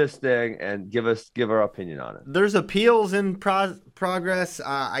 do this thing, and give our opinion on it. There's appeals in progress.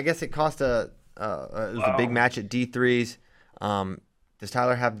 I guess it cost it was a big match at D3's. Does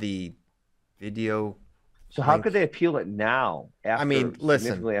Tyler have the video? So how could they appeal it now? Listen,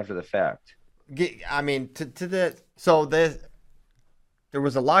 significantly after the fact. There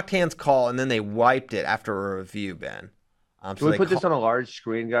was a locked hands call, and then they wiped it after a review, Ben. Can we put this on a large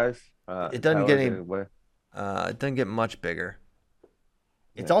screen, guys? It doesn't it doesn't get much bigger.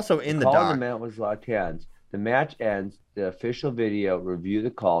 It's also in the doc. doc. The match was locked hands. The match ends. The official video review the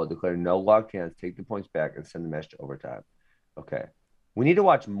call, declare no locked hands, take the points back, and send the match to overtime. Okay, we need to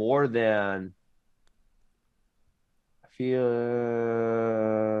watch more than.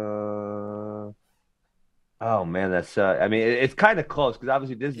 Oh man, that's it's kind of close because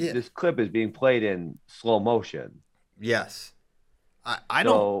obviously this clip is being played in slow motion. Yes, I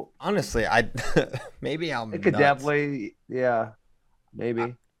don't honestly. Maybe I'll. It could definitely,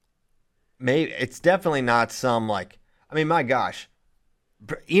 maybe. Maybe it's definitely not some like. I mean, my gosh,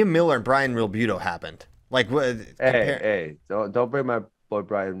 Ian Miller and Brian Realbuto happened. Like, hey, don't bring my boy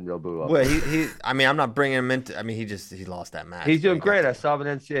Brian Realbuto up. Well, he. I mean, I'm not bringing him into. I mean, he lost that match. He's doing great. I saw him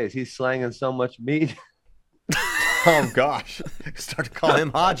in NCAAs. He's slanging so much meat. Oh gosh, start to call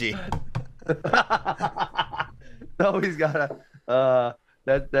him Haji. No, he's got a.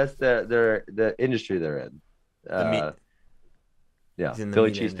 That's the industry they're in. Yeah,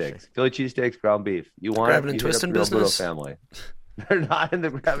 Philly cheesesteaks, ground beef. You want grabbing and twisting business? Family. They're not in the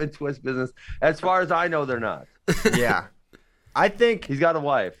grab and twist business, as far as I know. They're not. Yeah, I think he's got a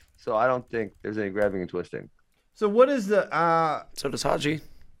wife, so I don't think there's any grabbing and twisting. So what is the? So does Haji.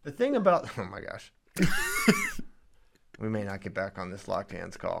 The thing about my gosh. We may not get back on this locked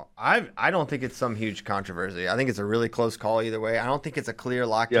hands call. I don't think it's some huge controversy. I think it's a really close call either way. I don't think it's a clear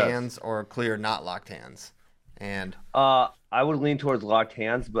locked hands or a clear not locked hands. And I would lean towards locked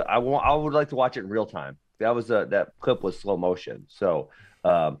hands, but I would like to watch it in real time. That clip was slow motion, so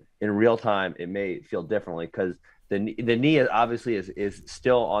in real time it may feel differently because the knee obviously is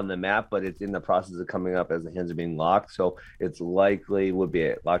still on the mat, but it's in the process of coming up as the hands are being locked. So it's likely would be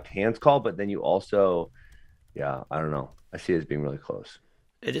a locked hands call, but then you also, I don't know. I see it as being really close.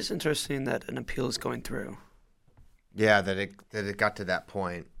 It is interesting that an appeal is going through. Yeah, that it got to that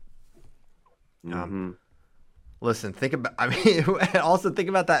point. Listen, also think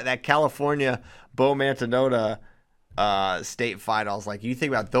about that California Bo Mantanota state finals. Like, you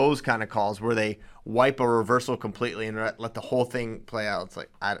think about those kind of calls where they wipe a reversal completely and let the whole thing play out. It's like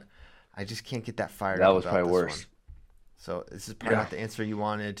I just can't get that fired up. That was probably worse. One. So this is probably not the answer you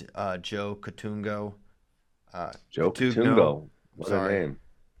wanted. Joe Catungo. Joe Catungo. What's her name?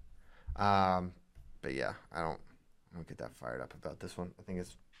 But yeah, I don't get that fired up about this one. I think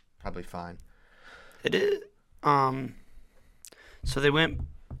it's probably fine. It is. So they went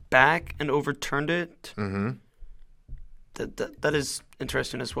back and overturned it. Mm-hmm. That is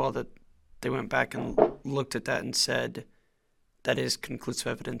interesting as well, that they went back and looked at that and said that is conclusive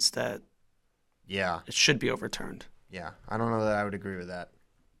evidence that it should be overturned. Yeah, I don't know that I would agree with that.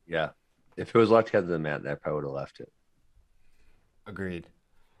 Yeah, if it was left hands of the mat, that probably would have left it. Agreed.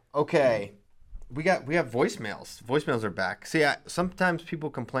 Okay, we have voicemails. Voicemails are back. See, sometimes people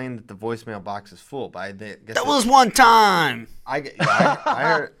complain that the voicemail box is full, but I guess that was one time. I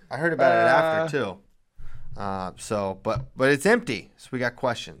heard about it after too. But it's empty. So we got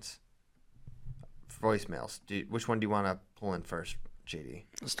questions. Voicemails. Which one do you want to pull in first, JD?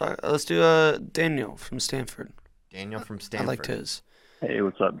 Let's do Daniel from Stanford. Daniel from Stanford. I liked his. Hey,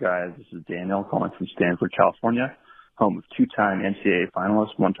 what's up, guys? This is Daniel calling from Stanford, California, home of two-time NCAA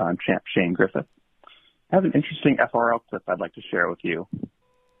finalist, one-time champ Shane Griffith. I have an interesting FRL clip I'd like to share with you.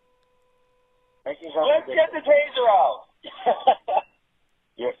 Let's get the taser out.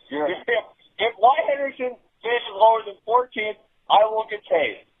 If Wyatt Henderson finishes lower than 14th, I will get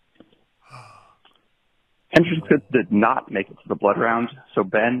tased. Henderson did not make it to the blood round, so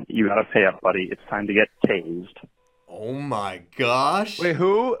Ben, you gotta pay up, buddy. It's time to get tased. Oh my gosh! Wait,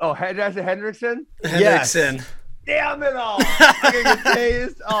 who? Oh, that's a Hendrickson? Hendrickson. Yes. Damn it all! I'm gonna get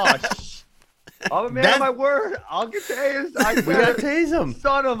tased. Oh, I'm a man of my word. I'll get tased. We gotta tase him.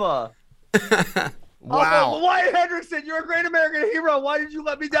 Son of a. Wow. Wyatt Henderson, you're a great American hero. Why did you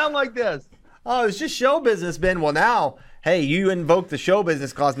let me down like this? Oh, it's just show business, Ben. Well, now, hey, you invoked the show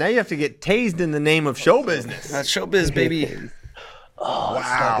business clause. Now you have to get tased in the name of show business. That's showbiz, baby. Oh, wow. It's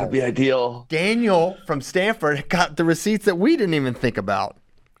not going to be ideal. Daniel from Stanford got the receipts that we didn't even think about.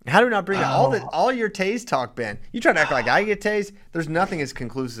 How do we not bring all your tase talk, Ben? You try to act like I get tased. There's nothing as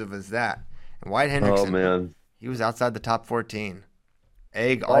conclusive as that. And Wyatt Hendrickson, man, he was outside the top 14.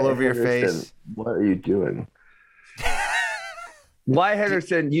 Egg all over your face. What are you doing? Wyatt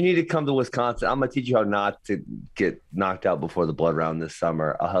Henderson, you need to come to Wisconsin. I'm going to teach you how not to get knocked out before the blood round this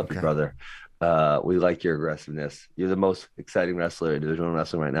summer. I'll help you, brother. We like your aggressiveness. You're the most exciting wrestler in Division I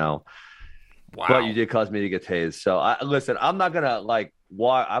wrestling right now. Wow. But you did cause me to get tased. So listen, I'm not going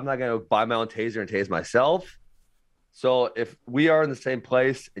to buy my own taser and tase myself. So if we are in the same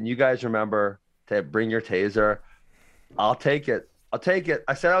place and you guys remember to bring your taser, I'll take it. I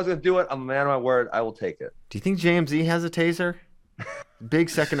said I was going to do it. I'm a man of my word. I will take it. Do you think JMZ has a taser? Big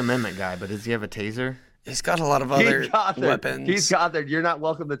Second Amendment guy, but does he have a taser? He's got a lot of other weapons. He's got there. You're not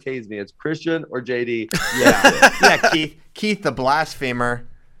welcome to tase me. It's Christian or JD. Yeah, Keith the blasphemer,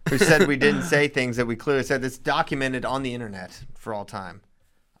 who said we didn't say things that we clearly said. That's documented on the internet for all time.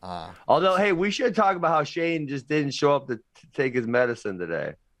 Although, hey, we should talk about how Shane just didn't show up to take his medicine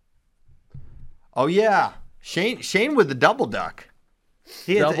today. Oh yeah, Shane with the double duck.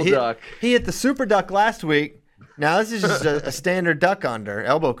 He hit the super duck last week. Now this is just a standard duck under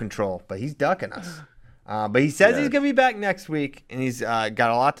elbow control, but he's ducking us. But he says he's going to be back next week, and he's got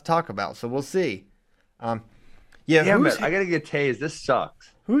a lot to talk about, so we'll see. Damn it, I got to get tased. This sucks.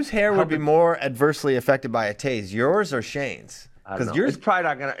 Whose hair would be more adversely affected by a tase, yours or Shane's? Because it's probably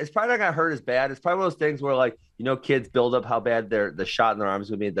not gonna hurt as bad. It's probably one of those things where, kids build up how bad the shot in their arm is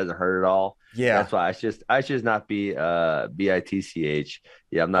gonna be. It doesn't hurt at all. Yeah, that's why I should not be bitch.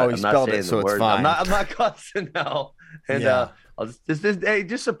 Yeah, I'm not. I'm not saying so the word. Fine. I'm not cussing now. And I'll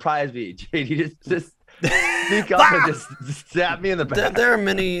just surprise me, JD. Just sneak up and just zap me in the back.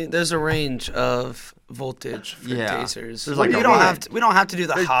 There's a range of voltage for tasers. We don't have to do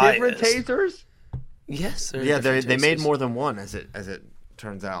the highest. Different tasers. Yes. They made more than one, as it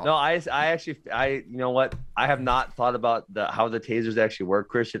turns out. No, I actually you know what? I have not thought about how the tasers actually work,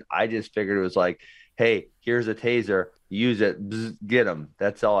 Christian. I just figured it was like, hey, here's a taser, use it, bzz, get them.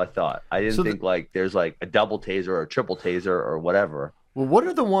 That's all I thought. I didn't think like there's like a double taser or a triple taser or whatever. Well, what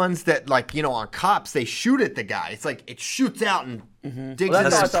are the ones that, like, on cops, they shoot at the guy? It's like it shoots out and digs Well,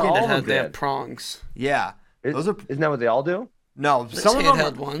 in that's the all skin. of them They have did. prongs. Yeah. Those are, Isn't that what they all do? no, There's some of them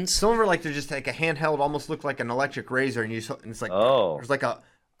handheld are, ones. some of them are like they're just like a handheld, almost look like an electric razor, and it's like there's like a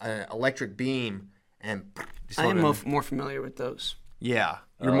electric beam, and you I am sort of- more familiar with those. yeah.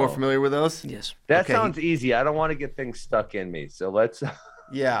 You're more familiar with those? Yes. That Okay. sounds easy. I don't want to get things stuck in me. So let's,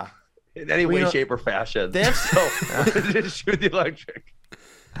 Yeah. in any Well, way, you know, shape, or fashion. they have- so just shoot the electric.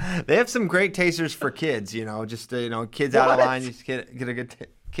 They have some great tasers for kids, just kids out of What? line, you just get a good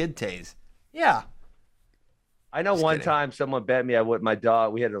kid tase. Yeah. I know Just one kidding. time someone bet me my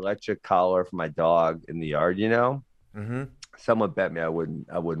dog. We had an electric collar for my dog in the yard. Mm-hmm. Someone bet me I wouldn't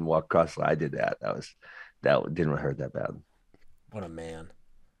walk across. I did that. That didn't hurt that bad. What a man.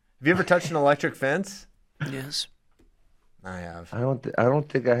 Have you ever touched an electric fence? Yes. I have. I don't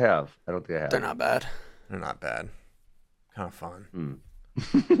think I have. They're not bad. They're not bad. Kind of fun.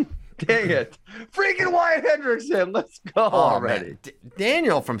 Dang it. Freaking Wyatt Hendrickson. Let's go already. man.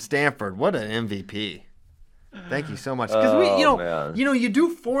 Daniel from Stanford, what an MVP. Thank you so much. Because man. you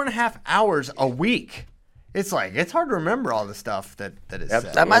do 4.5 hours a week. It's like it's hard to remember all the stuff that is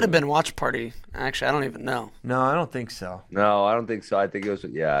said. That might have been Watch Party. Actually, I don't even know. No, I don't think so. No, I don't think so. I think it was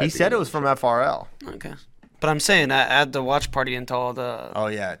He said it was from FRL. Okay. But I'm saying add the Watch Party into all the. Oh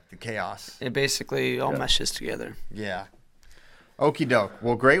yeah, the chaos. It basically all meshes together. Yeah. Okie doke.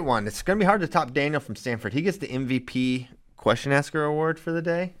 Well, great one. It's going to be hard to top Daniel from Stanford. He gets the MVP Question Asker Award for the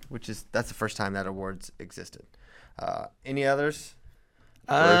day, that's the first time that award's existed. Any others?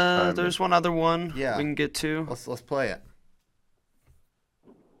 There's one other one Yeah. we can get to. Let's play it.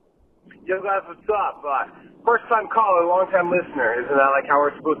 Yo guys, what's up? First time caller, long time listener. Isn't that like how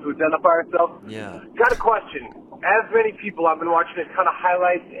we're supposed to identify ourselves? Yeah. Got a question. As many people, I've been watching a ton of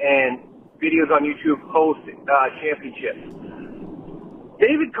highlights and videos on YouTube post championships.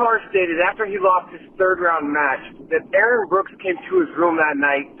 David Carr stated after he lost his third-round match that Aaron Brooks came to his room that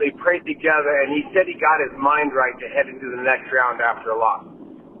night, they prayed together, and he said he got his mind right to head into the next round after a loss.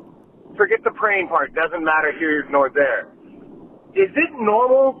 Forget the praying part. Doesn't matter here nor there. Is it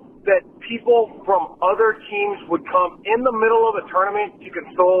normal that people from other teams would come in the middle of a tournament to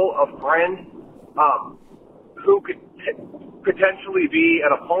console a friend who could potentially be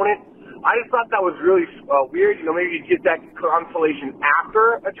an opponent? I just thought that was really weird. Maybe you'd get that consolation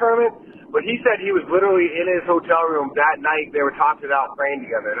after a tournament. But he said he was literally in his hotel room that night. They were talking about praying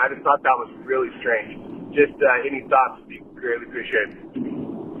together, and I just thought that was really strange. Just any thoughts would be greatly appreciated.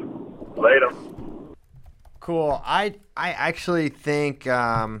 Later. Cool. I actually think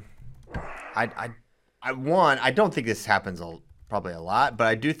I don't think this happens probably a lot, but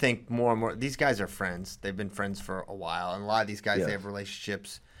I do think more and more these guys are friends. They've been friends for a while, and a lot of these guys they have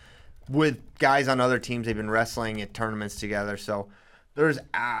relationships with guys on other teams. They've been wrestling at tournaments together, so there's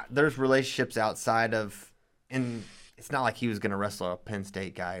relationships outside of. And it's not like he was going to wrestle a Penn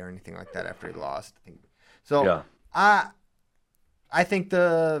State guy or anything like that after he lost. So I think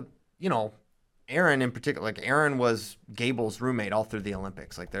Aaron in particular, like Aaron was Gable's roommate all through the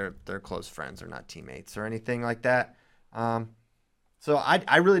Olympics. Like they're close friends. They're not teammates or anything like that. So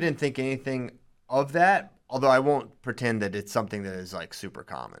I really didn't think anything of that, although I won't pretend that it's something that is like super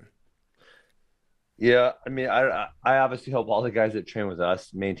common. Yeah, I mean, I obviously hope all the guys that train with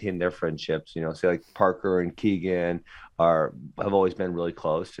us maintain their friendships. Say like Parker and Keegan have always been really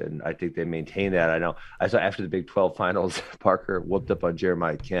close, and I think they maintain that. I saw after the Big 12 finals, Parker whooped up on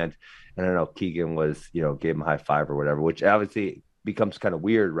Jeremiah Kent, and I know Keegan was, gave him a high five or whatever, which obviously becomes kind of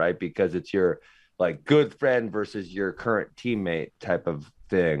weird, right? Because it's your like good friend versus your current teammate type of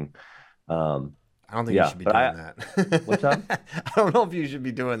thing. I don't think you should be doing that. What's up? I don't know if you should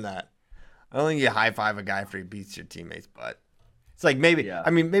be doing that. I don't think you high five a guy after he beats your teammates, but it's like maybe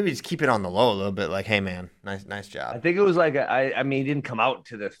maybe just keep it on the low a little bit. Like, hey man, nice job. I think it was like I mean, he didn't come out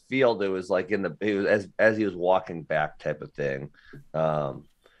to the field. It was like as he was walking back type of thing. I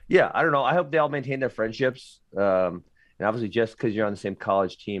don't know. I hope they all maintain their friendships. And obviously, just because you're on the same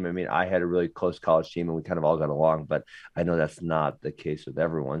college team, I mean, I had a really close college team and we kind of all got along, but I know that's not the case with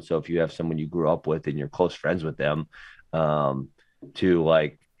everyone. So if you have someone you grew up with and you're close friends with them, to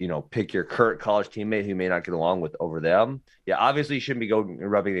like, pick your current college teammate who you may not get along with over them. Yeah, obviously you shouldn't be going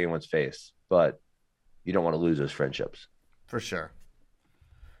rubbing anyone's face, but you don't want to lose those friendships. For sure.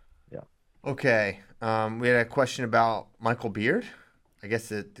 Yeah. Okay. We had a question about Michael Beard. I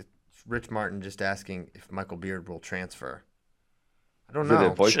guess it's Rich Martin just asking if Michael Beard will transfer. I don't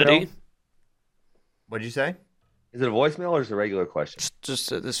know. Should he? What'd you say? Is it a voicemail or is it a regular question?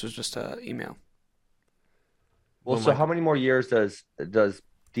 This was just an email. Well, so how many more years does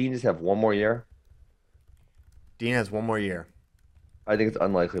Dean just have one more year? Dean has one more year. I think it's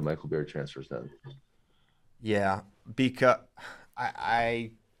unlikely Michael Beard transfers then. Yeah, because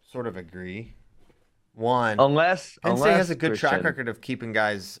I sort of agree. One, unless Penn State has a good Christian, track record of keeping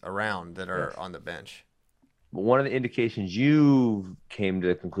guys around that are on the bench. But one of the indications you came to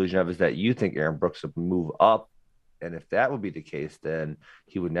the conclusion of is that you think Aaron Brooks would move up, and if that would be the case, then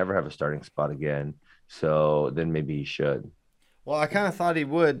he would never have a starting spot again. So then maybe he should. Well, I kind of thought he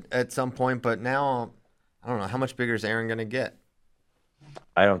would at some point, but now I don't know how much bigger is Aaron going to get.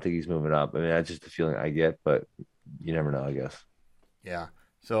 I don't think he's moving up. I mean, that's just the feeling I get, but you never know, I guess. Yeah.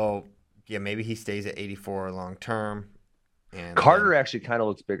 So, yeah, maybe he stays at 84 long term. And Carter actually kind of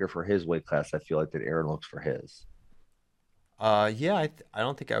looks bigger for his weight class, I feel like, than Aaron looks for his. Yeah, I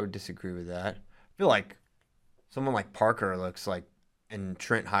don't think I would disagree with that. I feel like someone like Parker looks like, and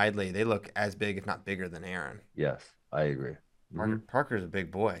Trent Hidley, they look as big, if not bigger, than Aaron. Yes, I agree. Parker's a big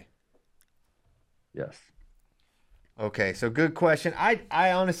boy. Yes. Okay, so good question.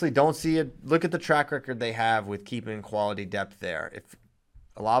 I honestly don't see it. Look at the track record they have with keeping quality depth there. If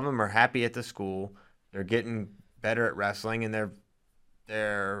a lot of them are happy at the school, they're getting better at wrestling, and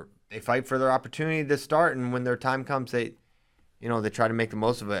they fight for their opportunity to start. And when their time comes, they try to make the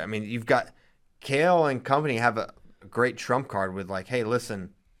most of it. I mean, you've got Kale and company have a great trump card with like, hey,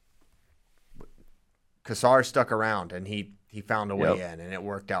 listen, Kassar stuck around and he found a way in, and it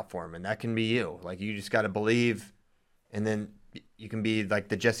worked out for him. And that can be you. Like, you just got to believe, and then you can be like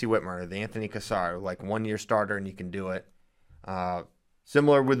the Jesse Whitmer, the Anthony Kassar, like 1 year starter, and you can do it.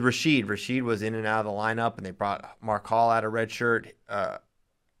 Similar with Rashid. Rashid was in and out of the lineup, and they brought Mark Hall out of redshirt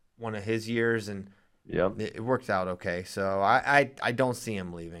one of his years, and it worked out okay. So I don't see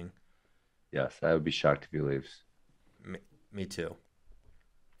him leaving. Yes, I would be shocked if he leaves. Me too.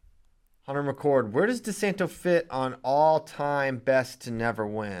 Hunter McCord, where does DeSanto fit on all-time best to never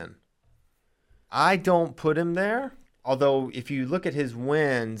win? I don't put him there, although if you look at his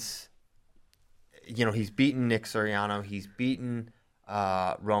wins, he's beaten Nick Suriano, he's beaten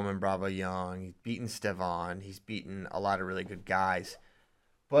Roman Bravo Young, he's beaten Stevan, he's beaten a lot of really good guys.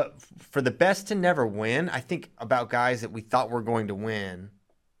 But for the best to never win, I think about guys that we thought were going to win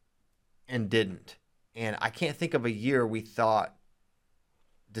and didn't. And I can't think of a year we thought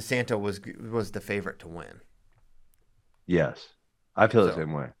DeSanto was the favorite to win. Yes, I feel the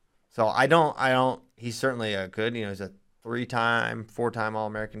same way. So I don't. He's certainly a good. He's a 3-time, 4-time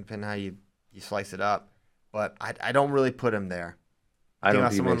All-American, depending how you slice it up. But I don't really put him there. I don't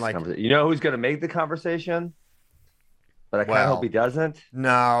think he makes the conversation. You know who's going to make the conversation? But I kind of hope he doesn't.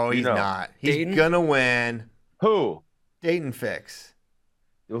 No, he's not. He's going to win. Who? Dayton Fix.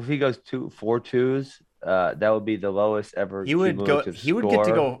 If he goes 4 2s, that would be the lowest ever. He would go. He would get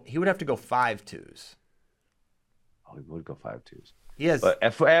to go. He would have to go 5 2s. Oh, he would go 5 2s. He has. But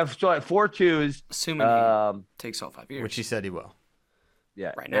at 4 2s, assuming he takes all 5 years, which he said he will.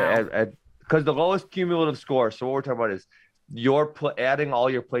 Yeah, right now, because the lowest cumulative score. So what we're talking about is your adding all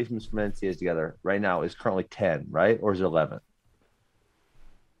your placements from NCAAs together right now is currently 10, right, or is it 11?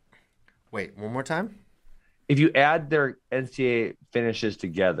 Wait, one more time. If you add their NCAA finishes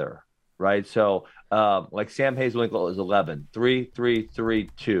together, right? So, like Sam Hazelwinkle is 11, 3, 3, 3,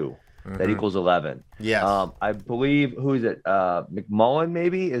 2. Mm-hmm. That equals 11. Yes. I believe who is it? McMullen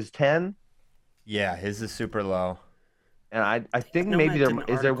maybe is 10. Yeah, his is super low. And I think maybe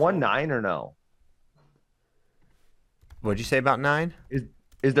there one 9 or no? What'd you say about 9?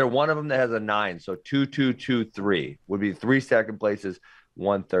 Is there one of them that has a 9? So 2, 2, 2, 3 would be 3 second places.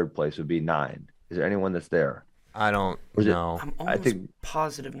 1 third place would be 9. Is there anyone that's there? I don't know. I'm almost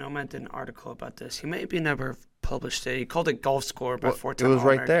positive Nomad did an article about this. He maybe never published it. He called it golf score by 4-time It was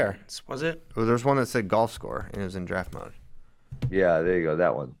right there. Was it? There's one that said golf score, and it was in draft mode. Yeah, there you go.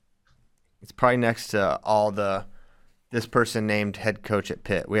 That one. It's probably next to all this person named head coach at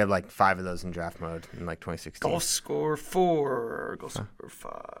Pitt. We had like 5 of those in draft mode in like 2016. Golf score 4, golf score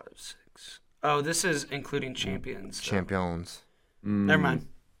 5, 6. Oh, this is including champions. Champions. Never mind.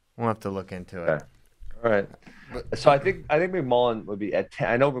 We'll have to look into it. Okay. All right. So I think McMullen would be at 10.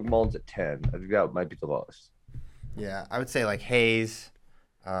 I know McMullen's at 10. I think that might be the lowest. Yeah, I would say like Hayes,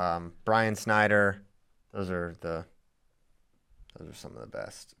 Brian Snyder. Those are some of the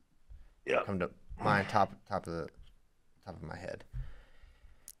best. Yeah. Come to mind top of my head.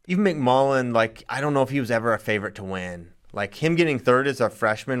 Even McMullen, like I don't know if he was ever a favorite to win. Like him getting 3rd as a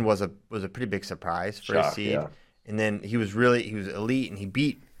freshman was a pretty big surprise for his seed. Yeah. And then he was elite, and he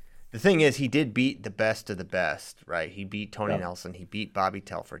beat. The thing is, he did beat the best of the best, right? He beat Tony Nelson. He beat Bobby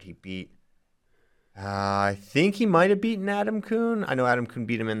Telford. He beat. I think he might have beaten Adam Kuhn. I know Adam Kuhn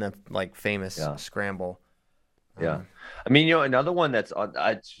beat him in the famous scramble. Yeah. I mean, another one that's on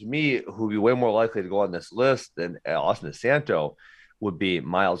to me who would be way more likely to go on this list than Austin DeSanto would be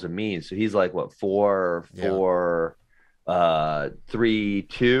Miles Amin. So he's like what 4'4",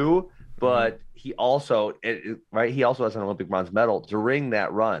 3'2", but he also he also has an Olympic bronze medal during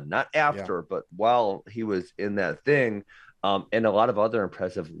that run, not after, but while he was in that thing, and a lot of other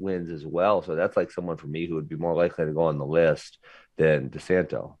impressive wins as well. So that's like someone for me who would be more likely to go on the list than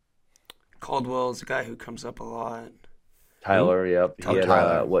DeSanto. Caldwell is a guy who comes up a lot. Tyler, yep.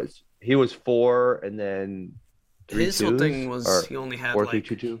 Tyler. He was 4 and then 3 his whole thing was he only had 4, like 3,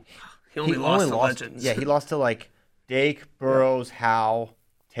 2, 2. He only lost to legends. Yeah, he lost to like Dake, Burrows, Howe,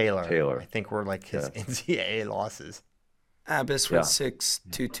 Taylor. I think were like his NCAA losses. Abbas went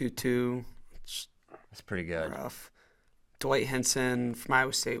 6-2-2-2. That's pretty good. Rough. Dwight Henson from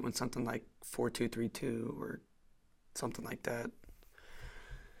Iowa State went something like 4-2-3-2 or something like that.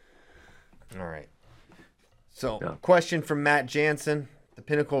 All right. So, question from Matt Jansen. The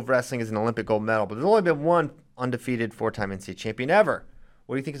pinnacle of wrestling is an Olympic gold medal, but there's only been one undefeated 4-time NCAA champion ever.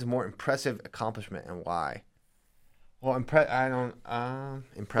 What do you think is a more impressive accomplishment and why? Well, impressive.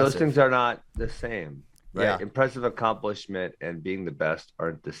 Those things are not the same, right? Yeah. Impressive accomplishment and being the best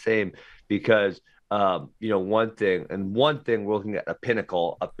aren't the same because, one thing we're looking at a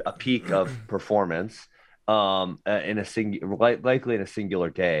pinnacle, a peak of performance likely in a singular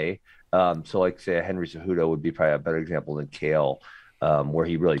day. So like say a Henry Cejudo would be probably a better example than Kale, where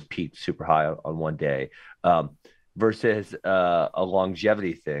he really peaked super high on one day, versus a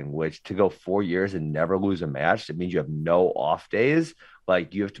longevity thing, which to go 4 years and never lose a match, it means you have no off days.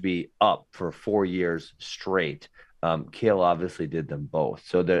 Like you have to be up for 4 years straight. Kale obviously did them both.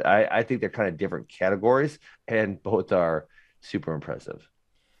 So I think they're kind of different categories and both are super impressive.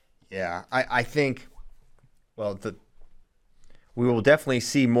 Yeah, I think, we will definitely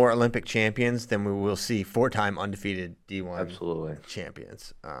see more Olympic champions than we will see 4-time undefeated D1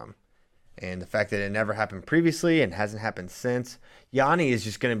 champions. And the fact that it never happened previously and hasn't happened since, Yanni is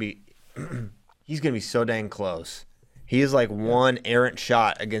just going to be – he's going to be so dang close. He is like one errant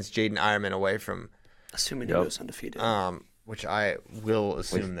shot against Jaden Ironman away from – assuming he goes undefeated. Which I will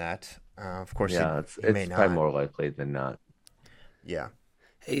assume that. Of course, it's may probably not. more likely than not. Yeah.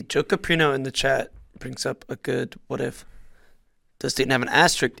 Hey, Joe Caprino in the chat brings up a good what if. Does Dayton have an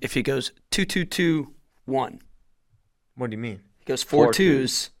asterisk if he goes 2-2-2-1? What do you mean? He goes 4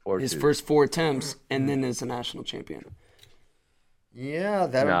 twos, his first 4 attempts, and then is a national champion. Yeah,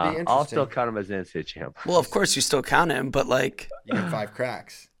 that would be interesting. I'll still count him as an NCAA champ. Well, of course you still count him, but like you get 5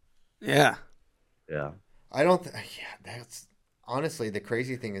 cracks. Yeah. Yeah. I don't. That's honestly the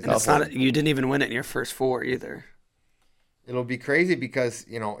crazy thing is it's not. You didn't even win it in your first 4 either. It'll be crazy because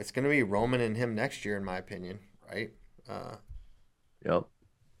it's going to be Roman and him next year, in my opinion, right? Yep.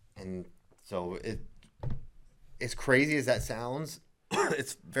 And so as crazy as that sounds,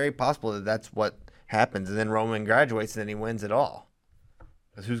 it's very possible that that's what happens. And then Roman graduates and then he wins it all.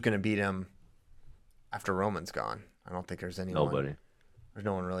 Because who's going to beat him after Roman's gone? I don't think there's anyone. Nobody. There's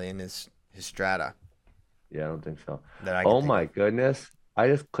no one really in his strata. Yeah, I don't think so. Oh my goodness. I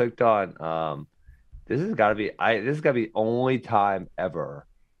just clicked on this has got to be the only time ever.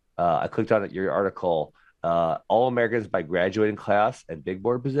 I clicked on your article. All Americans by graduating class and big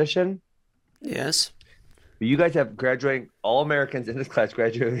board position. Yes. You guys have graduating all Americans in this class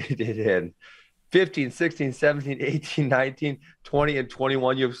graduated in 15, 16, 17, 18, 19, 20, and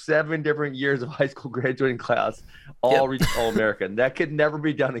 21. You have 7 different years of high school graduating class, all reached all American. That could never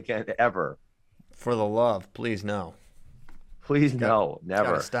be done again, ever. For the love, please no. Please no,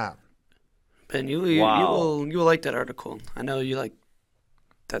 never. Gotta stop. Ben, you will like that article. I know you like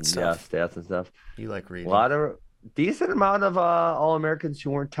that stuff. Yeah, stats and stuff. You like reading. A lot of decent amount of All-Americans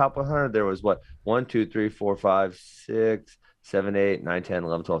who weren't top 100. There was 1, 2, 3, 4, 5, 6, 7, 8, 9, 10,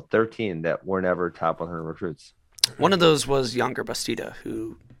 11, 12, 13 that were never top 100 recruits. One of those was Younger Bastida,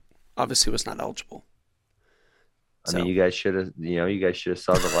 who obviously was not eligible. I mean, you guys should have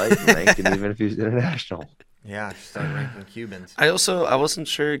saw the light and ranked him even if he was international. Yeah, start ranking Cubans. I wasn't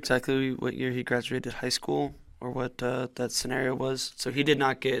sure exactly what year he graduated high school or what that scenario was. So he did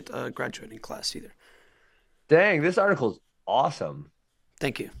not get a graduating class either. Dang, this article is awesome.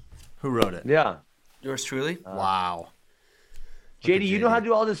 Thank you. Who wrote it? Yeah. Yours truly. Wow. JD, you know how to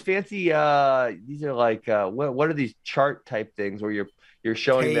do all this fancy, these are like, what are these chart type things where you're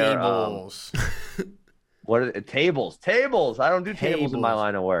showing tables. What are tables? Tables. I don't do tables in my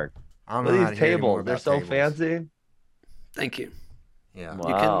line of work. I'm what not are these tables? They're so tables. fancy. Thank you. Yeah.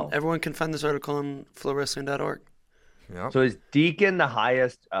 Wow. Everyone can find this article on flowwrestling.org. Yep. So is Deacon the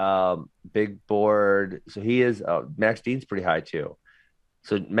highest big board? So he is Max Dean's pretty high too.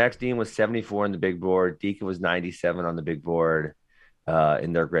 So Max Dean was 74 on the big board. Deacon was 97 on the big board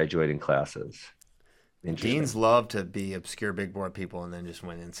in their graduating classes. Deans love to be obscure big board people and then just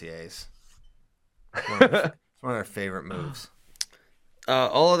win NCAAs. It's one of their favorite moves.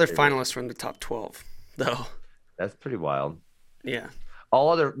 All other finalists were in the top 12, though. That's pretty wild. Yeah. All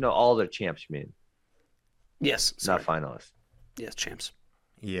other champs, you mean? Yes. Sorry. Not finalists. Yes, champs.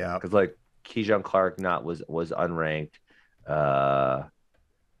 Yeah. Because like Keyshawn Clark was unranked.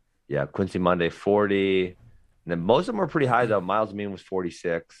 Quincy Monday 40. And then most of them were pretty high though. Miles Mean was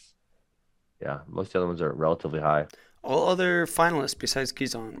 46. Yeah, most of the other ones are relatively high. All other finalists besides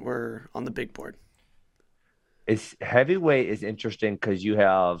Keyshawn were on the big board. It's heavyweight is interesting because you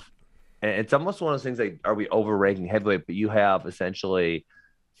have, and it's almost one of those things like, are we overranking heavyweight? But you have essentially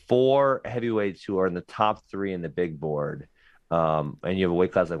 4 heavyweights who are in the top 3 in the big board. And you have a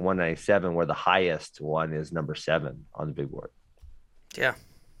weight class like 197 where the highest one is number 7 on the big board. Yeah.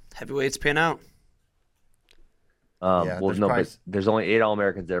 Heavyweights pan out. There's only 8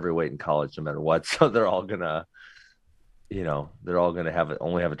 All-Americans at every weight in college, no matter what. So they're all gonna,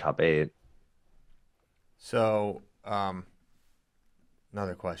 only have a top 8. So,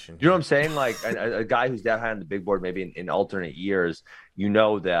 another question. You know what I'm saying? Like a guy who's that high on the big board, maybe in alternate years,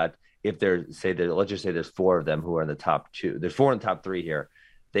 that if let's just say there's 4 of them who are in the top 2, there's 4 in the top 3 here,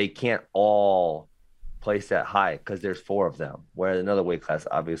 they can't all place that high because there's 4 of them. Whereas another weight class,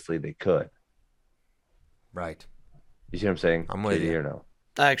 obviously they could. Right. You see what I'm saying? I'm with you. Or no?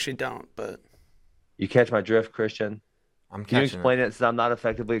 I actually don't, but you catch my drift, Christian? Can you explain it? Since I'm not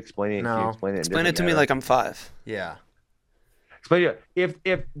effectively explaining it. No. Can you explain it? Explain it to me like I'm 5. Yeah. Explain it. If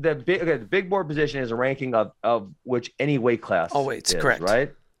the big board position is a ranking of which any weight class. All weights, is, correct.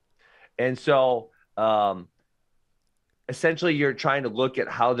 Right. And so, essentially, you're trying to look at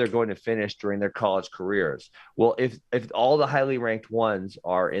how they're going to finish during their college careers. Well, if all the highly ranked ones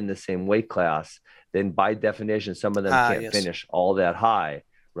are in the same weight class, then by definition, some of them can't finish all that high,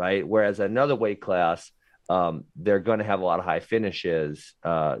 right? Whereas another weight class, they're going to have a lot of high finishes,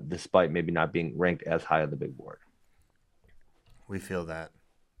 despite maybe not being ranked as high on the big board. We feel that.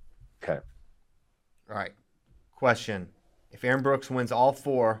 Okay. All right. Question. If Aaron Brooks wins all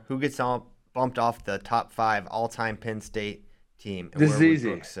 4, who gets bumped off the top 5 all-time Penn State team? And This is easy.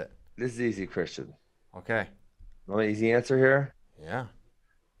 Brooks sit? This is easy, Christian. Okay. Want an easy answer here? Yeah.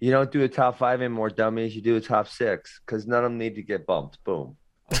 You don't do a top 5 anymore, dummies. You do a top 6 because none of them need to get bumped. Boom.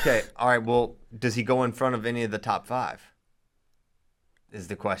 Okay. All right. Well, does he go in front of any of the top 5? Is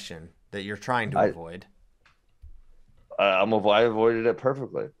the question that you're trying to avoid. I avoided it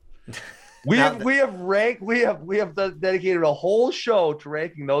perfectly. We have dedicated a whole show to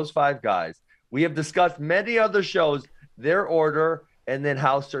ranking those 5 guys. We have discussed many other shows, their order, and then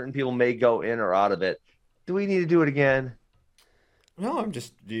how certain people may go in or out of it. Do we need to do it again? No, do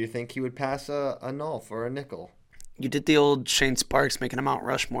you think he would pass a Nolf or a Nickel? You did the old Shane Sparks making a Mount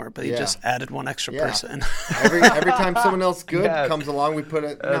Rushmore, but he just added one extra person. every time someone else good comes along, we put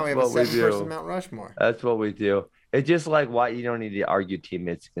it. Now we have a 7-person Mount Rushmore. That's what we do. It's just like why you don't need to argue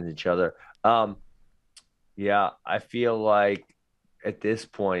teammates against each other. I feel like at this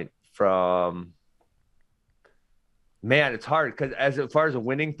point it's hard because as far as a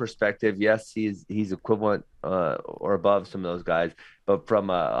winning perspective, yes, he's equivalent or above some of those guys. But from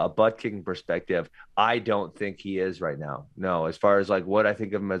a butt kicking perspective, I don't think he is right now. No, as far as like what I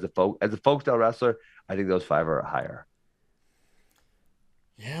think of him as a folk style wrestler, I think those 5 are higher.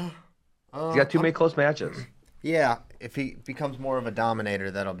 Yeah, he's got too many close matches. Yeah, if he becomes more of a dominator,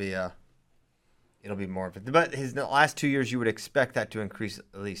 it'll be more of it. But his last 2 years, you would expect that to increase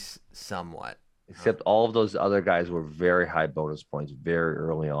at least somewhat. Except all of those other guys were very high bonus points very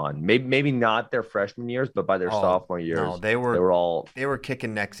early on. Maybe not their freshman years, but by their sophomore years, no, they were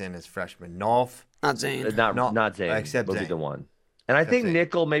kicking necks in as freshmen. Nolf, not Zane, not Zane, except would Zane. be the one. And I think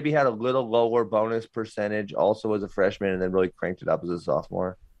Nickel maybe had a little lower bonus percentage also as a freshman, and then really cranked it up as a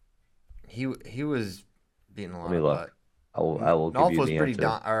sophomore. He was beating a lot. Let me look. I will Nolf give you was the pretty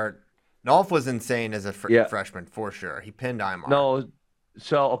answer. Nolf was insane as a freshman for sure. He pinned Imar. No.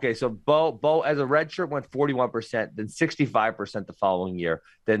 So Bo as a redshirt went 41%, then 65% the following year,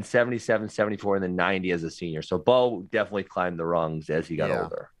 then 77, 74, and then 90 as a senior. So Bo definitely climbed the rungs as he got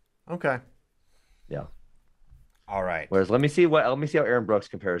older. Okay. Yeah. All right. Whereas let me see how Aaron Brooks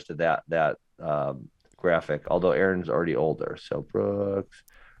compares to that graphic. Although Aaron's already older, so Brooks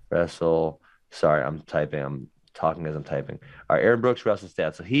wrestle. Sorry, I'm talking as I'm typing. All right, Aaron Brooks wrestle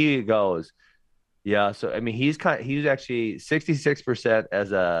stats. So he goes. Yeah, so I mean he's actually 66%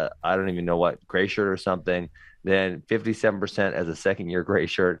 as a I don't even know what gray shirt or something, then 57% as a second year gray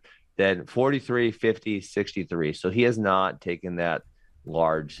shirt, then 43, 50, 63. So he has not taken that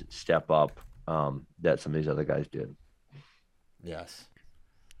large step up that some of these other guys did. Yes.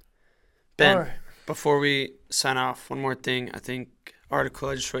 Ben, before we sign off, one more thing. I think article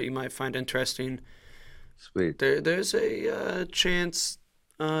I just wrote you might find interesting. Sweet. There's a chance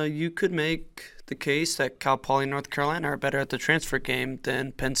you could make the case that Cal Poly and North Carolina are better at the transfer game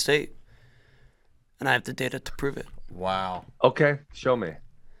than Penn State. And I have the data to prove it. Wow. Okay, show me.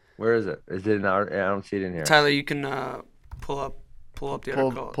 Where is it? Is it in our? I don't see it in here. Tyler, you can pull up the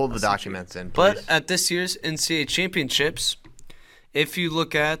article. Pull the documents in, please. But at this year's NCAA championships, if you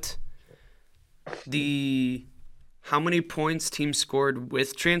look at how many points teams scored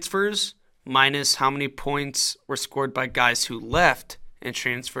with transfers minus how many points were scored by guys who left and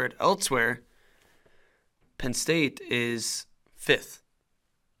transferred elsewhere, Penn State is 5th.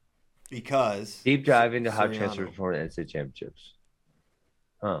 Because deep dive into how Soriano. transfers perform in NCAA championships.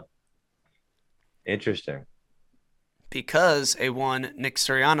 Huh. Interesting. Because A1 Nick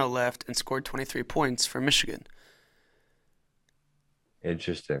Soriano left and scored 23 points for Michigan.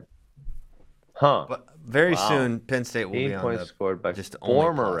 Interesting. Huh. But very soon, Penn State will be on points the scored by just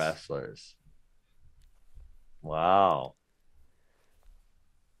former only plus. wrestlers. Wow.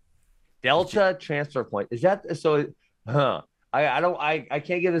 Delta transfer point. Is that so? Huh. I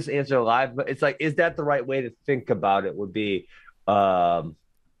can't give this answer live, but it's like, is that the right way to think about it? Would be, do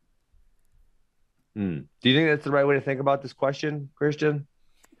you think that's the right way to think about this question, Christian?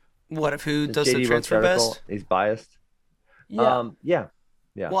 What if who Since does JD the wrote transfer the article, best? He's biased. Yeah.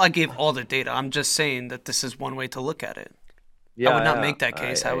 Yeah. Well, I gave all the data. I'm just saying that this is one way to look at it. Yeah, I would not yeah. make that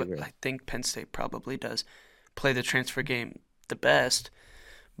case. I I agree. think Penn State probably does play the transfer game the best,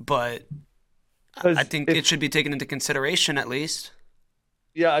 but I think it should be taken into consideration at least.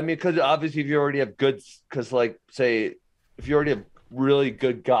 Yeah, I mean, because obviously, if you already have say, if you already have really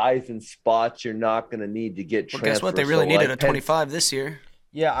good guys in spots, you're not going to need to get Well, transfers. guess what? They really So, needed like, a 25 this year.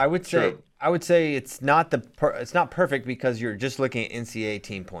 Yeah, I would say True. it's not it's not perfect because you're just looking at NCAA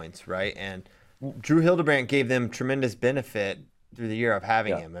team points, right? And Drew Hildebrandt gave them tremendous benefit through the year of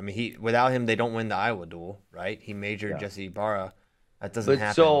having him. I mean, without him they don't win the Iowa duel, right? He majored Jesse Ibarra. That doesn't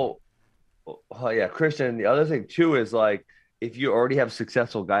happen. So, Christian, the other thing too is like, if you already have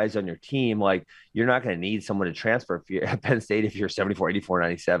successful guys on your team, like you're not going to need someone to transfer if you're at Penn State if you're 74, 84,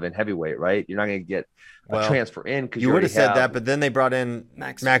 97 heavyweight, right? You're not going to get a transfer in because you would have said that, but then they brought in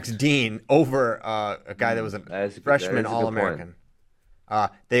Max Dean over a guy that was a freshman All-American.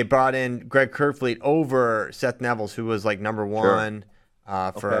 They brought in Greg Kerfleet over Seth Nevels, who was like number one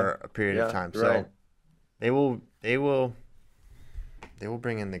for a period of time. So right. they will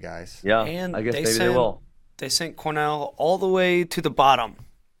bring in the guys. Yeah, And I guess maybe they will. They sent Cornell all the way to the bottom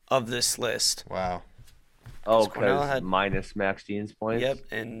of this list. Wow. Oh, Cornell because had minus Max Dean's points? Yep,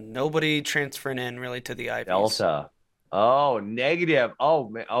 and nobody transferring in really to the Ivies. Delta. Oh, negative. Oh,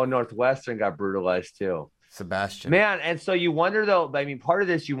 man. Oh, Northwestern got brutalized too. Sebastian. Man, and so you wonder though, I mean, part of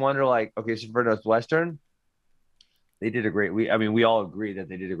this you wonder like, okay, so for Northwestern, they did a great, we all agree that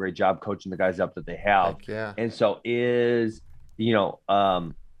they did a great job coaching the guys up that they have. Heck yeah. And so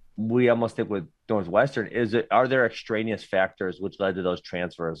we almost think with Northwestern, are there extraneous factors which led to those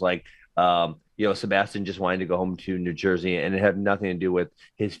transfers? Like, Sebastian just wanted to go home to New Jersey and it had nothing to do with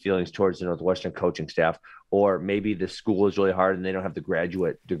his feelings towards the Northwestern coaching staff, or maybe the school is really hard and they don't have the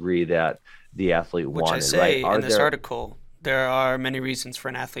graduate degree that the athlete wanted. Which I say right? in this article, there are many reasons for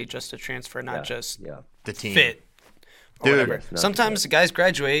an athlete just to transfer, not just the team fit. Or whatever. Dude, sometimes the guys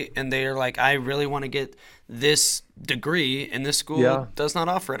graduate and they're like, I really want to get this degree and this school does not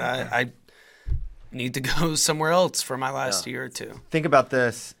offer it. I need to go somewhere else for my last year or two. Think about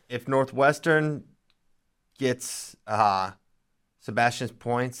this. If Northwestern gets Sebastian's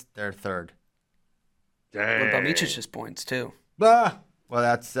points, they're third. What about Micic's points too? Well,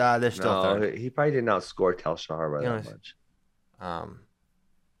 that's they're still third. He probably didn't outscore Tal Shahar by that much.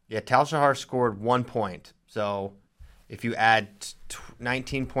 Tal Shahar scored 1 point. So if you add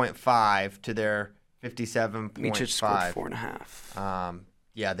 19.5 to their 57.5, Micic scored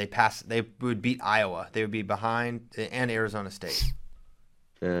 4.5. They pass. They would beat Iowa. They would be behind and Arizona State.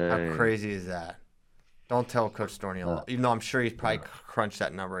 How crazy is that? Don't tell Coach Storniel, even though I'm sure he's probably crunched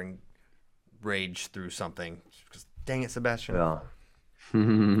that number and raged through something. Dang it, Sebastian. Yeah.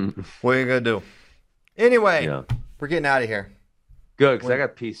 What are you gonna do? Anyway, we're getting out of here. Good, because I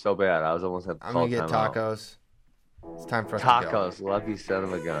got pee so bad. I was almost at the I'm gonna get tacos. It's time for us to go. Tacos, lucky son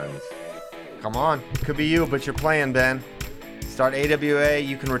of a guns. Come on, could be you, but you're playing, Ben. Start AWA.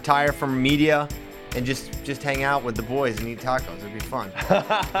 You can retire from media and just hang out with the boys and eat tacos. It'd be fun.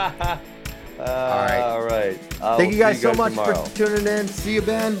 All right. Thank Thank you guys so much for tuning in. See you,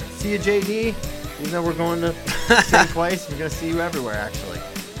 Ben. See you, JD. Even though we're going to the same place, we're going to see you everywhere, actually.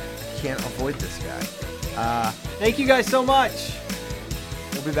 Can't avoid this guy. Thank you guys so much.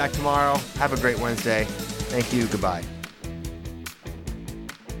 We'll be back tomorrow. Have a great Wednesday. Thank you. Goodbye.